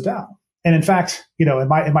service to the DAO. And in fact, in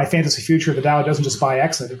my fantasy future, the DAO doesn't just buy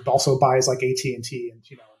XNET; it also buys like AT&T and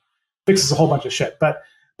fixes a whole bunch of shit. But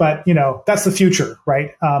that's the future,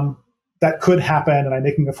 right? That could happen, and I'm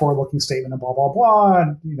making a forward-looking statement and blah blah blah.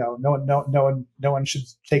 And no one should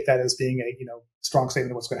take that as being a strong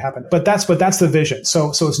statement of what's going to happen. But that's the vision. So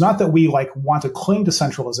it's not that we like want to cling to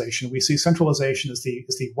centralization. We see centralization as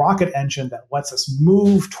the rocket engine that lets us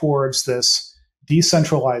move towards this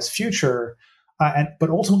decentralized future. But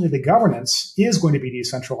ultimately, the governance is going to be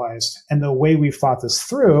decentralized. And the way we've thought this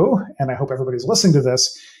through, and I hope everybody's listening to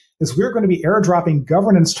this, is we're going to be airdropping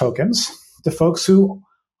governance tokens to folks who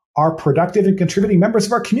are productive and contributing members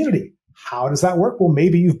of our community. How does that work? Well,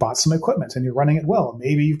 maybe you've bought some equipment and you're running it well.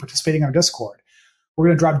 Maybe you're participating on our Discord. We're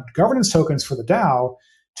going to drop governance tokens for the DAO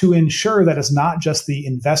to ensure that it's not just the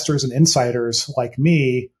investors and insiders like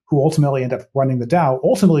me who ultimately end up running the DAO.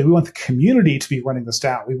 Ultimately, we want the community to be running this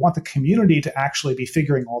DAO. We want the community to actually be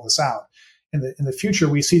figuring all this out. In the future,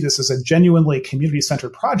 we see this as a genuinely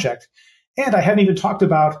community-centered project. And I haven't even talked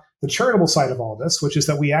about the charitable side of all this, which is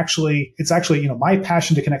that it's actually my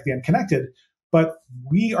passion to connect the unconnected, but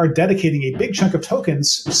we are dedicating a big chunk of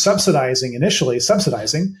tokens subsidizing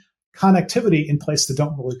connectivity in places that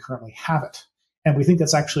don't really currently have it. And we think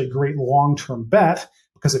that's actually a great long-term bet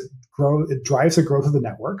because it drives the growth of the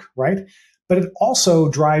network, right? But it also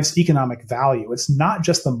drives economic value. It's not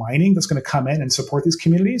just the mining that's going to come in and support these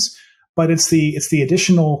communities, but it's the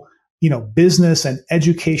additional, business and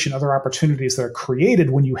education, other opportunities that are created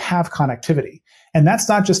when you have connectivity. And that's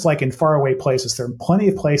not just like in faraway places. There are plenty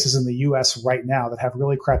of places in the US right now that have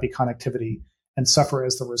really crappy connectivity and suffer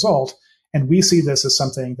as the result. And we see this as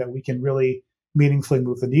something that we can really meaningfully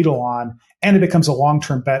move the needle on. And it becomes a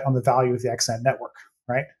long-term bet on the value of the XNET network,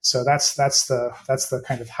 right? So that's the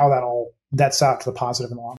kind of how that all nets out to the positive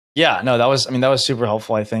and long. Yeah, no, that was super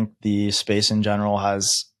helpful. I think the space in general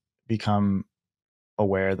has become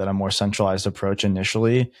aware that a more centralized approach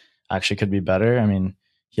initially actually could be better. I mean,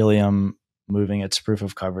 Helium moving its proof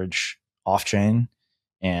of coverage off chain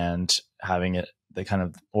and having the kind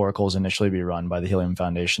of oracles initially be run by the Helium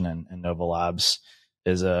Foundation and Nova Labs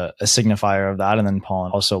is a signifier of that. And then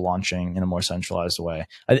Pollen also launching in a more centralized way.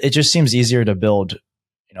 It just seems easier to build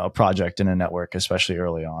a project in a network, especially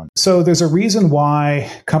early on. So there's a reason why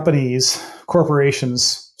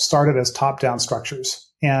corporations started as top-down structures.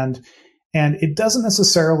 And it doesn't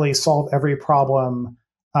necessarily solve every problem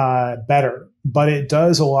better, but it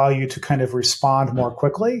does allow you to kind of respond more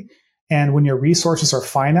quickly. And when your resources are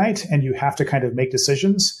finite and you have to kind of make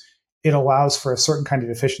decisions, it allows for a certain kind of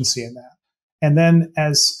efficiency in that. And then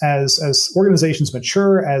as organizations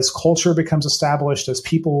mature, as culture becomes established, as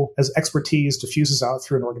expertise diffuses out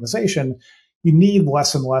through an organization, you need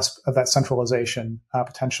less and less of that centralization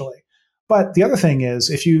potentially. But the other thing is,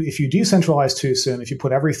 if you decentralize too soon, if you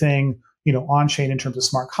put everything on chain in terms of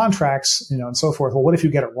smart contracts, and so forth, well, what if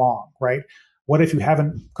you get it wrong, right? What if you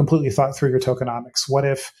haven't completely thought through your tokenomics? What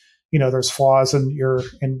if there's flaws in your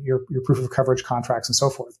proof of coverage contracts and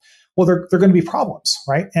so forth? Well, they're going to be problems,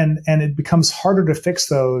 right? And it becomes harder to fix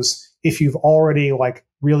those if you've already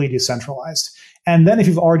really decentralized. And then if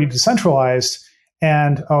you've already decentralized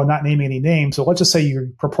and, not naming any names, so let's just say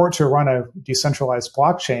you purport to run a decentralized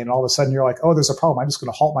blockchain, and all of a sudden you're like, oh, there's a problem. I'm just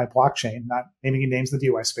going to halt my blockchain, not naming any names in the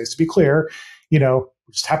DeWi space. To be clear,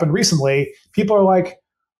 just happened recently. People are like,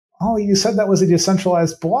 oh, you said that was a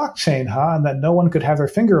decentralized blockchain, huh? And that no one could have their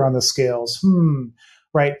finger on the scales.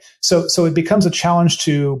 Right. So it becomes a challenge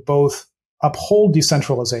to both uphold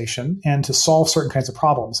decentralization and to solve certain kinds of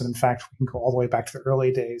problems. And in fact, we can go all the way back to the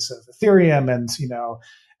early days of Ethereum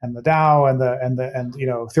and the DAO and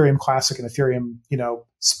Ethereum Classic and Ethereum,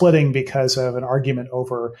 splitting because of an argument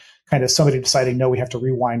over kind of somebody deciding, no, we have to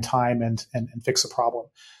rewind time and fix a problem.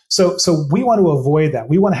 So we want to avoid that.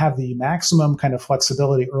 We want to have the maximum kind of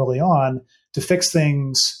flexibility early on to fix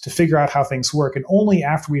things, to figure out how things work. And only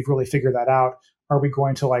after we've really figured that out are we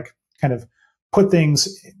going to kind of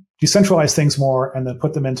decentralize things more and then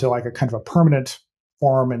put them into a kind of a permanent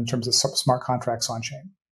form in terms of smart contracts on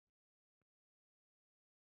chain.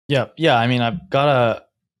 Yeah. I mean, I've got I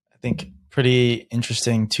think, pretty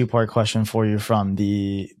interesting two-part question for you from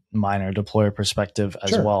the miner deployer perspective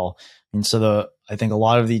as well. And so I think a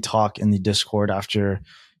lot of the talk in the Discord after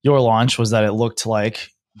your launch was that it looked like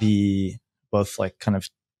both kind of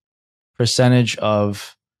percentage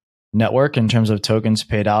of network in terms of tokens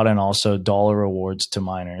paid out and also dollar rewards to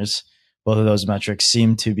miners. Both of those metrics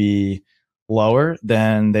seem to be lower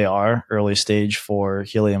than they are early stage for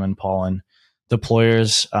Helium and Pollen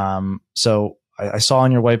deployers. So I saw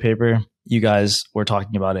in your white paper, you guys were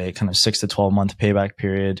talking about a kind of 6 to 12 month payback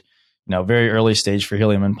period. Very early stage for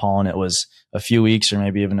Helium and Pollen, it was a few weeks or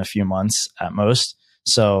maybe even a few months at most.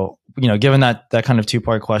 So, given that kind of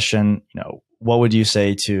two-part question, what would you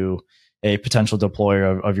say to a potential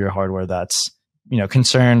deployer of your hardware that's,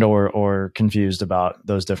 concerned or confused about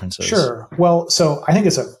those differences? Sure. Well, so I think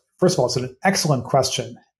first of all, it's an excellent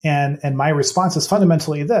question. And my response is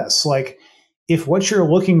fundamentally this, if what you're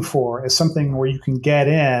looking for is something where you can get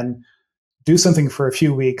in, do something for a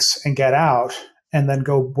few weeks and get out, and then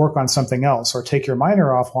go work on something else or take your miner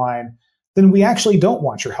offline, then we actually don't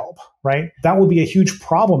want your help, right? That would be a huge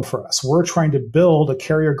problem for us. We're trying to build a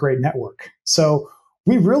carrier grade network. So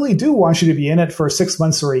we really do want you to be in it for 6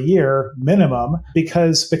 months or a year minimum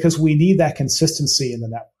because we need that consistency in the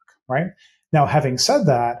network, right? Now, having said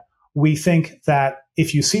that, we think that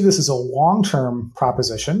if you see this as a long-term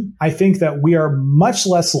proposition, I think that we are much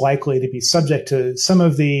less likely to be subject to some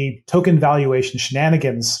of the token valuation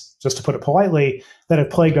shenanigans, just to put it politely, that have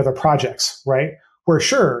plagued other projects, right? Where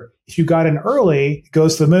sure, if you got in early, it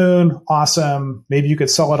goes to the moon, awesome. Maybe you could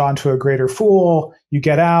sell it on to a greater fool. You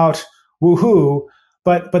get out, woohoo.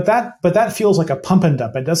 But that feels like a pump and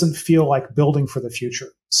dump. It doesn't feel like building for the future.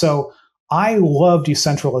 So I love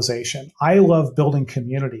decentralization. I love building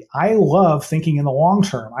community. I love thinking in the long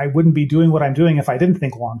term. I wouldn't be doing what I'm doing if I didn't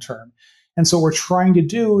think long term. And so what we're trying to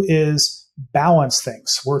do is balance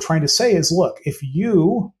things. What we're trying to say is, look, if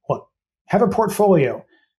you have a portfolio,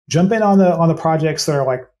 jump in on the projects that are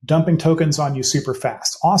like dumping tokens on you super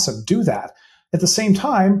fast. Awesome, do that. At the same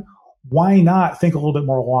time, why not think a little bit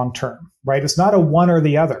more long term, right? It's not a one or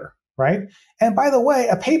the other, right? And by the way,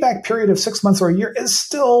 a payback period of 6 months or a year is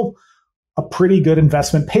still a pretty good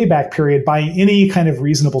investment payback period by any kind of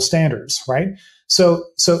reasonable standards, right? So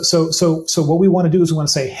what we want to do is we want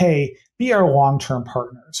to say, hey, be our long-term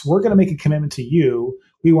partners. We're going to make a commitment to you.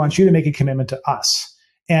 We want you to make a commitment to us.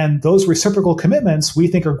 And those reciprocal commitments we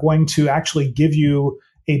think are going to actually give you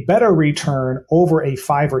a better return over a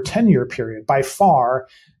 5 or 10 year period by far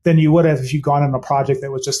than you would have if you'd gone on a project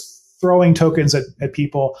that was just throwing tokens at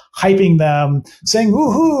people, hyping them, saying,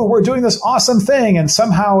 woohoo, we're doing this awesome thing. And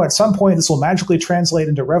somehow at some point, this will magically translate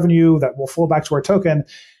into revenue that will flow back to our token.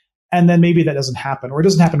 And then maybe that doesn't happen, or it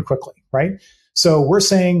doesn't happen quickly, right? So we're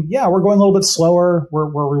saying, yeah, we're going a little bit slower. We're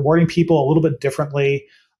rewarding people a little bit differently.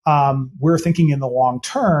 We're thinking in the long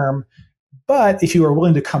term. But if you are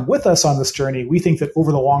willing to come with us on this journey, we think that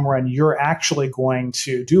over the long run, you're actually going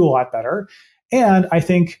to do a lot better. And I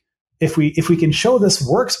think if we can show this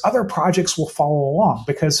works, other projects will follow along,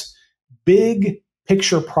 because big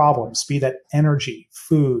picture problems, be that energy,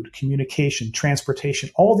 food, communication, transportation,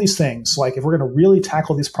 all these things, like if we're going to really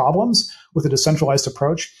tackle these problems with a decentralized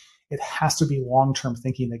approach, it has to be long-term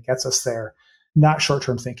thinking that gets us there, not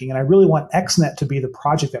short-term thinking. And I really want XNET to be the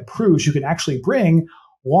project that proves you can actually bring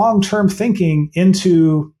long-term thinking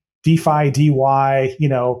into DeFi, DY,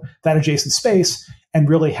 that adjacent space, and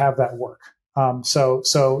really have that work.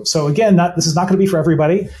 So again, this is not going to be for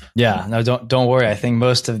everybody. Yeah, no, don't worry. I think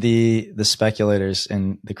most of the speculators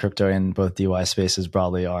in the crypto and both DY spaces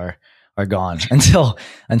broadly are gone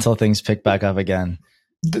until things pick back up again.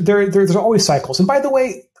 There's always cycles. And by the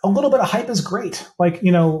way, a little bit of hype is great. Like,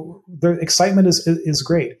 the excitement is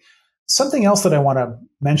great. Something else that I want to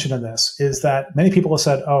mention in this is that many people have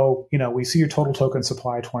said, we see your total token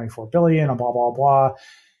supply 24 billion and blah, blah, blah.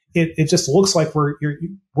 It just looks like we're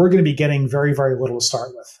going to be getting very, very little to start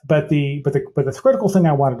with. But the critical thing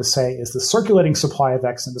I wanted to say is the circulating supply of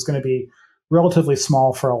XNET is going to be relatively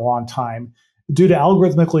small for a long time due to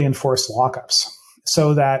algorithmically enforced lockups.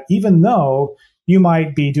 So that even though you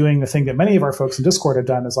might be doing the thing that many of our folks in Discord have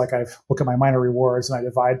done, is like I look at my miner rewards and I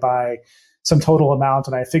divide by some total amount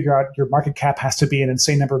and I figure out your market cap has to be an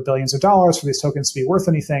insane number of billions of dollars for these tokens to be worth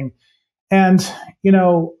anything. And,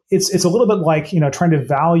 it's a little bit like, trying to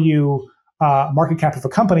value market cap of a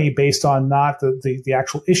company based on not the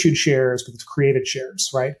actual issued shares, but the created shares,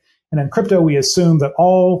 right? And in crypto, we assume that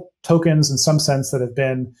all tokens in some sense that have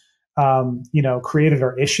been, created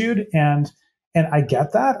are issued. And I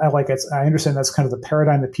get that. I understand that's kind of the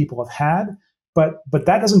paradigm that people have had, but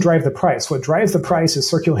that doesn't drive the price. What drives the price is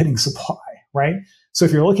circulating supply, right? So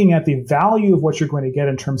if you're looking at the value of what you're going to get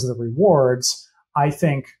in terms of the rewards, I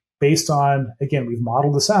think based on, again, we've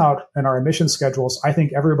modeled this out in our emission schedules, I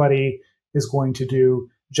think everybody is going to do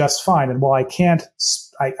just fine. And while I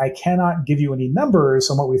cannot give you any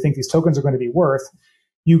numbers on what we think these tokens are going to be worth,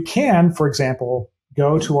 you can, for example,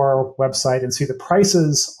 go to our website and see the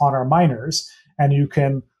prices on our miners, and you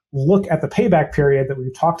can look at the payback period that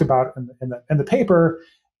we've talked about in the paper.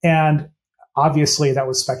 And obviously that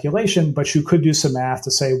was speculation, but you could do some math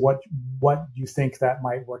to say what you think that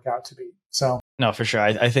might work out to be. So no, for sure.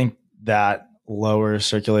 I think that lower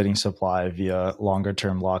circulating supply via longer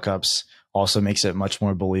term lockups also makes it much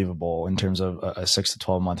more believable in terms of a 6 to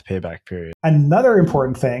 12 month payback period. Another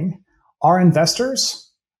important thing, our investors,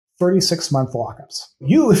 36-month lockups.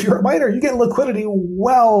 If you're a miner, you get liquidity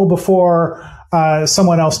well before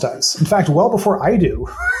someone else does. In fact, well before I do.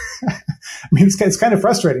 I mean, it's kind of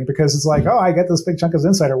frustrating because it's like, I get this big chunk as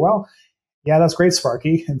insider. Well, yeah, that's great,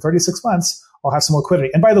 Sparky. In 36 months, I'll have some liquidity.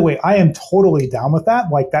 And by the way, I am totally down with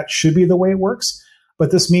that. Like, that should be the way it works.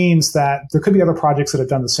 But this means that there could be other projects that have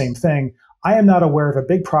done the same thing. I am not aware of a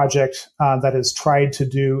big project that has tried to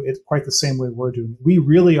do it quite the same way we're doing. We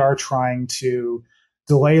really are trying to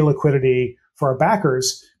delay liquidity for our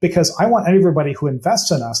backers because I want everybody who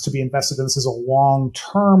invests in us to be invested in this as a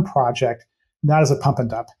long-term project, not as a pump and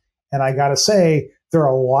dump. And I got to say, there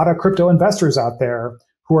are a lot of crypto investors out there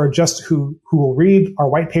who are just who will read our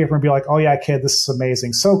white paper and be like, oh yeah, kid, this is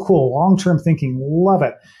amazing. So cool. Long-term thinking. Love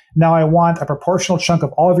it. Now I want a proportional chunk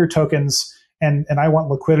of all of your tokens and I want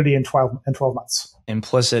liquidity in 12 months.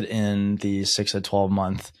 Implicit in the 6 to 12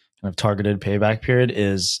 month kind of targeted payback period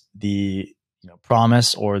is the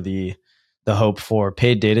promise or the hope for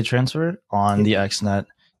paid data transfer on the XNET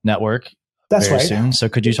network. That's very right. soon. So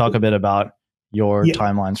could you talk a bit about your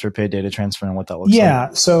timelines for paid data transfer and what that looks like?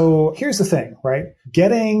 Yeah. So here's the thing, right?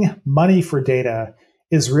 Getting money for data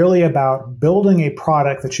is really about building a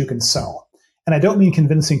product that you can sell. And I don't mean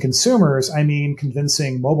convincing consumers, I mean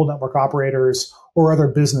convincing mobile network operators or other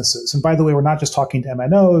businesses. And by the way, we're not just talking to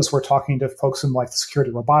MNOs, we're talking to folks in like the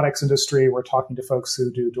security robotics industry, we're talking to folks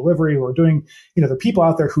who do delivery, we're doing, the people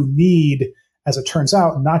out there who need, as it turns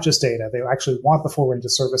out, not just data. They actually want the full range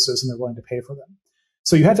of services and they're willing to pay for them.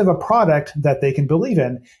 So you have to have a product that they can believe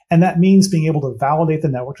in, and that means being able to validate the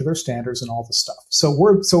network to their standards and all this stuff. So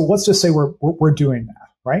let's just say we're doing that,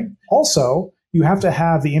 right? Also, you have to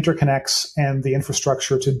have the interconnects and the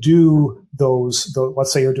infrastructure to do those.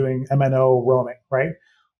 Let's say you're doing MNO roaming, right?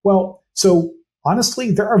 Well, so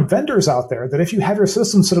honestly, there are vendors out there that if you have your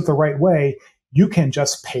system set up the right way, you can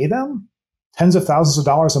just pay them tens of thousands of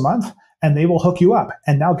dollars a month, and they will hook you up.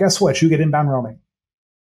 And now guess what? You get inbound roaming.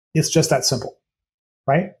 It's just that simple.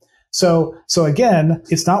 Right? So again,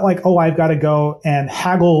 it's not like, oh, I've got to go and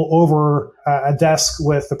haggle over a desk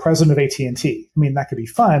with the president of AT&T. I mean, that could be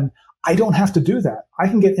fun. I don't have to do that. I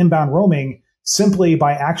can get inbound roaming simply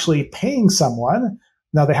by actually paying someone.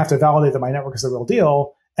 Now they have to validate that my network is the real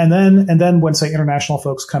deal. And then when, say, international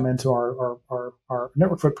folks come into our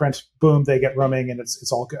network footprint, boom, they get roaming and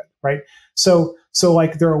it's all good, right? So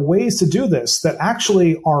like there are ways to do this that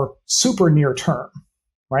actually are super near term,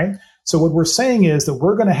 right? So what we're saying is that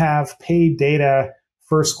we're going to have paid data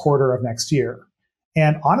first quarter of next year.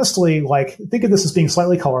 And honestly, like think of this as being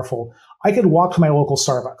slightly colorful. I could walk to my local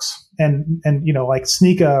Starbucks and like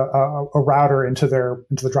sneak a router into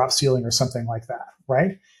the drop ceiling or something like that,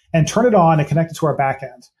 right? And turn it on and connect it to our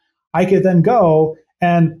backend. I could then go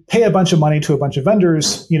and pay a bunch of money to a bunch of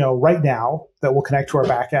vendors, right now that will connect to our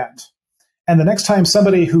backend. And the next time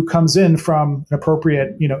somebody who comes in from an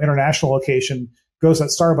appropriate, international location goes at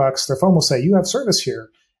Starbucks, their phone will say, you have service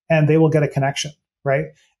here, and they will get a connection, right?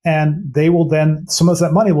 And they will then, some of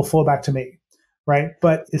that money will flow back to me, right?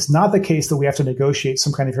 But it's not the case that we have to negotiate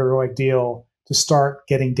some kind of heroic deal to start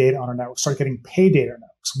getting data on our network, start getting paid data on our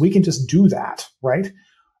networks. We can just do that, right?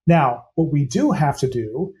 Now, what we do have to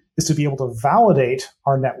do is to be able to validate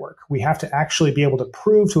our network. We have to actually be able to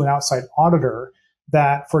prove to an outside auditor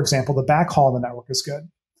that, for example, the backhaul on the network is good,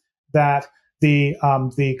 that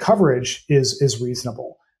the coverage is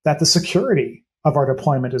reasonable, that the security of our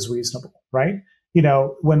deployment is reasonable, right?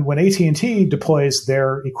 When AT&T deploys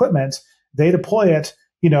their equipment, they deploy it,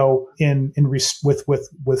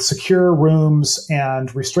 with secure rooms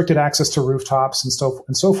and restricted access to rooftops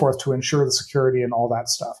and so forth to ensure the security and all that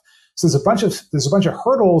stuff. So there's a bunch of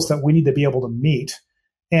hurdles that we need to be able to meet.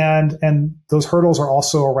 And those hurdles are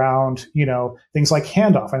also around, things like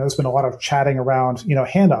handoff. I know there's been a lot of chatting around,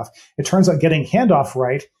 handoff. It turns out getting handoff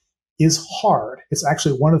right is hard. It's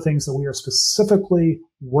actually one of the things that we are specifically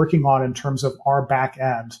working on in terms of our back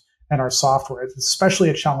end and our software. It's especially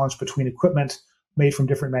a challenge between equipment made from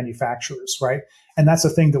different manufacturers, right? And that's the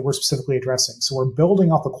thing that we're specifically addressing. So we're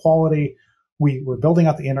building out the quality, we're building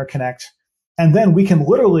out the interconnect, and then we can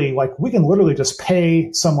literally just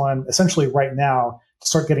pay someone essentially right now to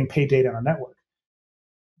start getting paid data on our network.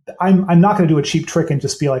 I'm not going to do a cheap trick and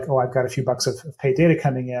just be like, oh, I've got a few bucks of paid data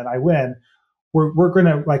coming in, I win. We're going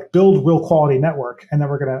to like build real quality network, and then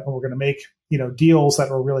we're going to make deals that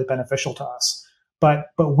are really beneficial to us. But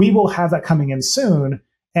we will have that coming in soon,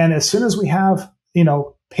 and as soon as we have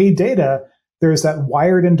paid data, there's that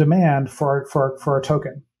wired in demand for our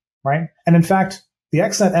token, right? And in fact, the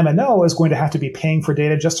XNET MNO is going to have to be paying for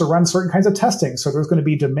data just to run certain kinds of testing. So there's going to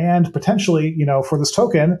be demand potentially, for this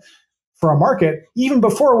token for a market, even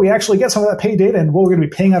before we actually get some of that paid data, and we're going to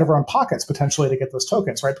be paying out of our own pockets potentially to get those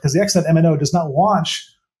tokens, right? Because the XNET MNO does not launch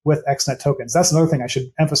with XNET tokens. That's another thing I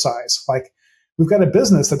should emphasize. Like, we've got a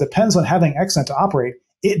business that depends on having XNET to operate.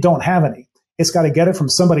 It don't have any. It's got to get it from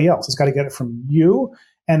somebody else. It's got to get it from you.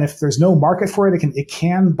 And if there's no market for it, it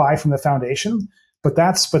can buy from the foundation. But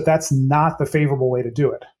that's not the favorable way to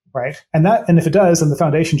do it, right? And if it does, then the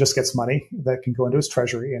foundation just gets money that can go into its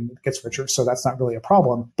treasury and it gets richer. So that's not really a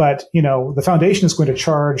problem. But the foundation is going to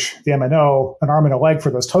charge the MNO an arm and a leg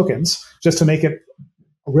for those tokens just to make it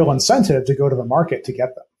a real incentive to go to the market to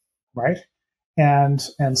get them, right? And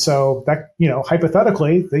so that,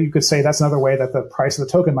 hypothetically, you could say that's another way that the price of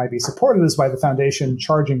the token might be supported, is by the foundation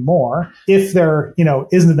charging more if there,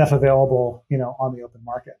 isn't enough available, on the open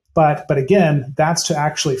market. But again, that's to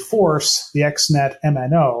actually force the XNET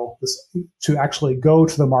MNO to actually go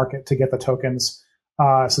to the market to get the tokens,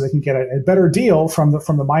 so they can get a better deal from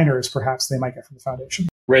the miners, perhaps, they might get from the foundation.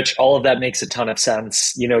 Rich, all of that makes a ton of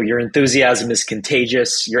sense. Your enthusiasm is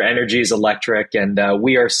contagious, your energy is electric, and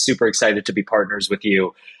we are super excited to be partners with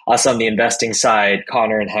you. Us on the investing side,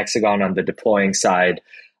 Connor and Hexagon on the deploying side.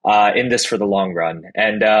 in this for the long run.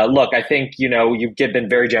 And look, I think, you've been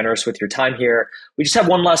very generous with your time here. We just have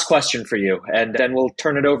one last question for you, and then we'll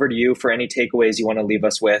turn it over to you for any takeaways you want to leave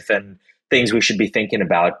us with and things we should be thinking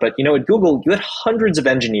about. But, at Google, you had hundreds of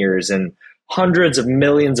engineers and hundreds of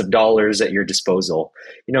millions of dollars at your disposal.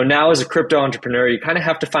 Now as a crypto entrepreneur, you kind of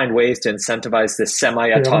have to find ways to incentivize this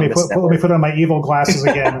semi-autonomous network. Let me put on my evil glasses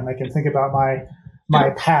again, and I can think about my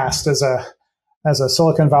past as a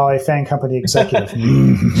Silicon Valley FANG company executive.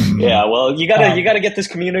 Yeah, well, you gotta get this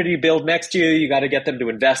community built next to you. You gotta get them to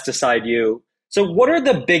invest beside you. So what are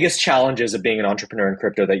the biggest challenges of being an entrepreneur in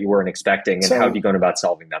crypto that you weren't expecting, and how have you gone about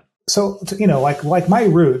solving them? So, like my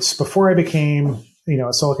roots, before I became,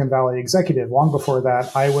 a Silicon Valley executive, long before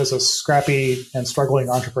that, I was a scrappy and struggling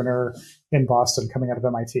entrepreneur in Boston coming out of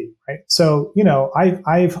MIT, right? So,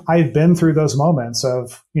 I've been through those moments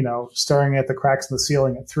of, staring at the cracks in the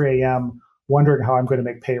ceiling at 3 a.m., wondering how I'm going to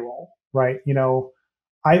make payroll, right?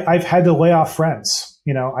 I've had to lay off friends,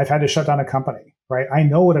 I've had to shut down a company, right? I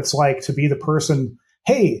know what it's like to be the person,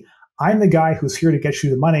 hey, I'm the guy who's here to get you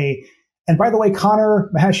the money. And by the way,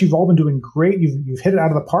 Connor, Mahesh, you've all been doing great. You've hit it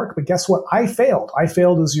out of the park, but guess what? I failed. I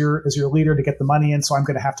failed as your leader to get the money in, so I'm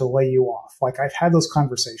going to have to lay you off. Like, I've had those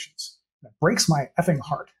conversations. That breaks my effing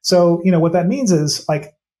heart. So, what that means is,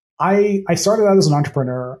 like, I started out as an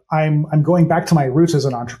entrepreneur. I'm going back to my roots as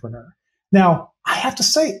an entrepreneur. Now, I have to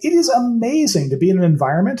say, it is amazing to be in an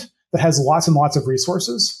environment that has lots and lots of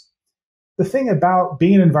resources. The thing about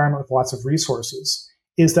being in an environment with lots of resources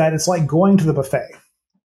is that it's like going to the buffet,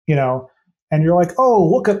 and you're like,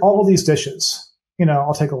 oh, look at all of these dishes.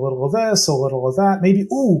 I'll take a little of this, a little of that. Maybe,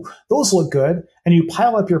 ooh, those look good. And you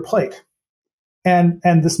pile up your plate. And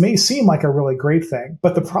this may seem like a really great thing,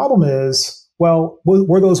 but the problem is, well,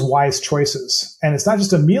 were those wise choices? And it's not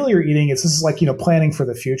just a meal you're eating. This is like, planning for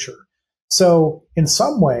the future. So in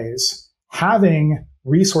some ways, having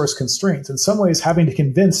resource constraints, in some ways, having to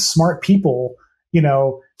convince smart people,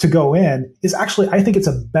 to go in is actually, I think it's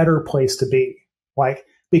a better place to be. Like,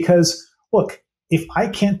 because look, if I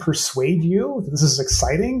can't persuade you that this is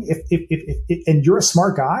exciting, if and you're a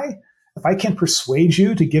smart guy, if I can't persuade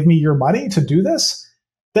you to give me your money to do this,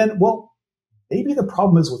 then, well, maybe the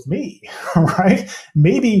problem is with me, right?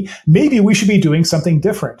 Maybe we should be doing something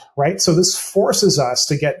different, right? So this forces us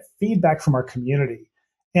to get feedback from our community.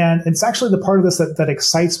 And it's actually the part of this that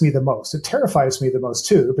excites me the most. It terrifies me the most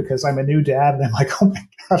too, because I'm a new dad and I'm like, oh my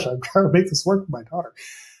gosh, I've got to make this work for my daughter.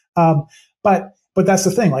 But that's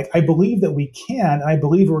the thing. Like, I believe that we can, and I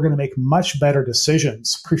believe we're going to make much better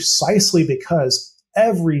decisions precisely because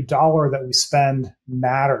every dollar that we spend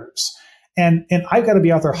matters. And I've got to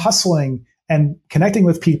be out there hustling and connecting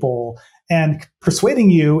with people and persuading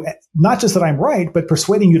you, not just that I'm right, but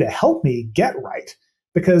persuading you to help me get right.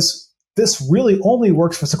 Because this really only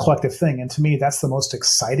works if it's a collective thing. And to me, that's the most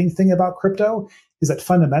exciting thing about crypto, is that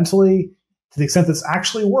fundamentally, to the extent this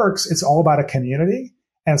actually works, it's all about a community.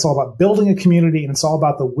 And it's all about building a community, and it's all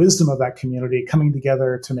about the wisdom of that community coming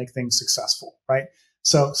together to make things successful, right?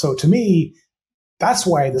 So to me, that's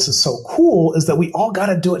why this is so cool, is that we all got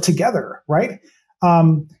to do it together, right?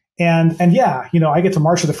 And yeah, I get to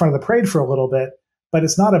march at the front of the parade for a little bit, but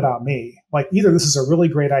it's not about me. Like, either this is a really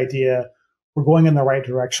great idea, we're going in the right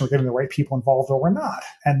direction, we're getting the right people involved, or we're not.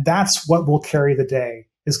 And that's what will carry the day,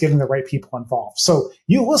 is getting the right people involved. So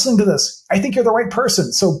you listening to this, I think you're the right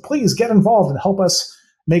person. So please get involved and help us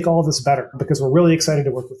make all of this better, because we're really excited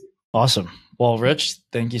to work with you. Awesome. Well, Rich,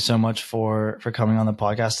 thank you so much for coming on the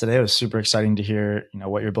podcast today. It was super exciting to hear,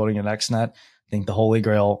 what you're building at XNET. I think the holy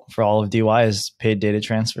grail for all of DeWi is paid data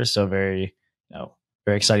transfer. So very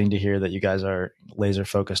exciting to hear that you guys are laser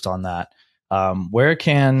focused on that. Where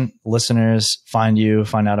can listeners find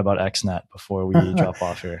out about XNET before we drop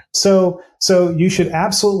off here? So you should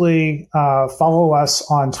absolutely follow us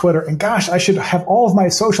on Twitter. And gosh, I should have all of my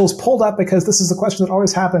socials pulled up, because this is the question that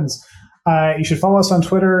always happens. You should follow us on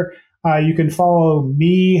Twitter. You can follow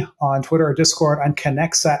me on Twitter or Discord. I'm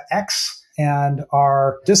ConnexaX, and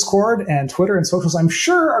our Discord and Twitter and socials, I'm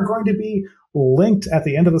sure, are going to be linked at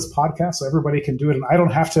the end of this podcast, so everybody can do it. And I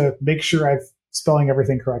don't have to make sure I'm spelling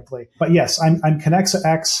everything correctly. But yes, I'm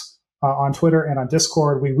ConnexaX on Twitter and on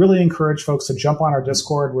Discord. We really encourage folks to jump on our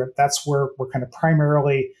Discord. That's where we're kind of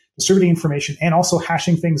primarily distributing information and also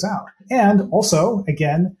hashing things out. And also,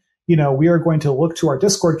 again, we are going to look to our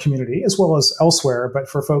Discord community as well as elsewhere. But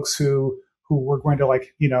for folks who we're going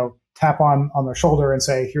to tap on their shoulder and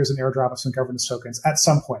say, here's an airdrop of some governance tokens at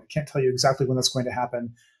some point. I can't tell you exactly when that's going to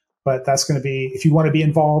happen, but that's going to be, if you want to be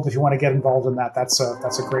involved, if you want to get involved in that, that's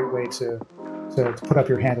a great way to put up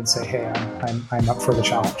your hand and say, hey, I'm up for the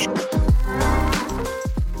challenge.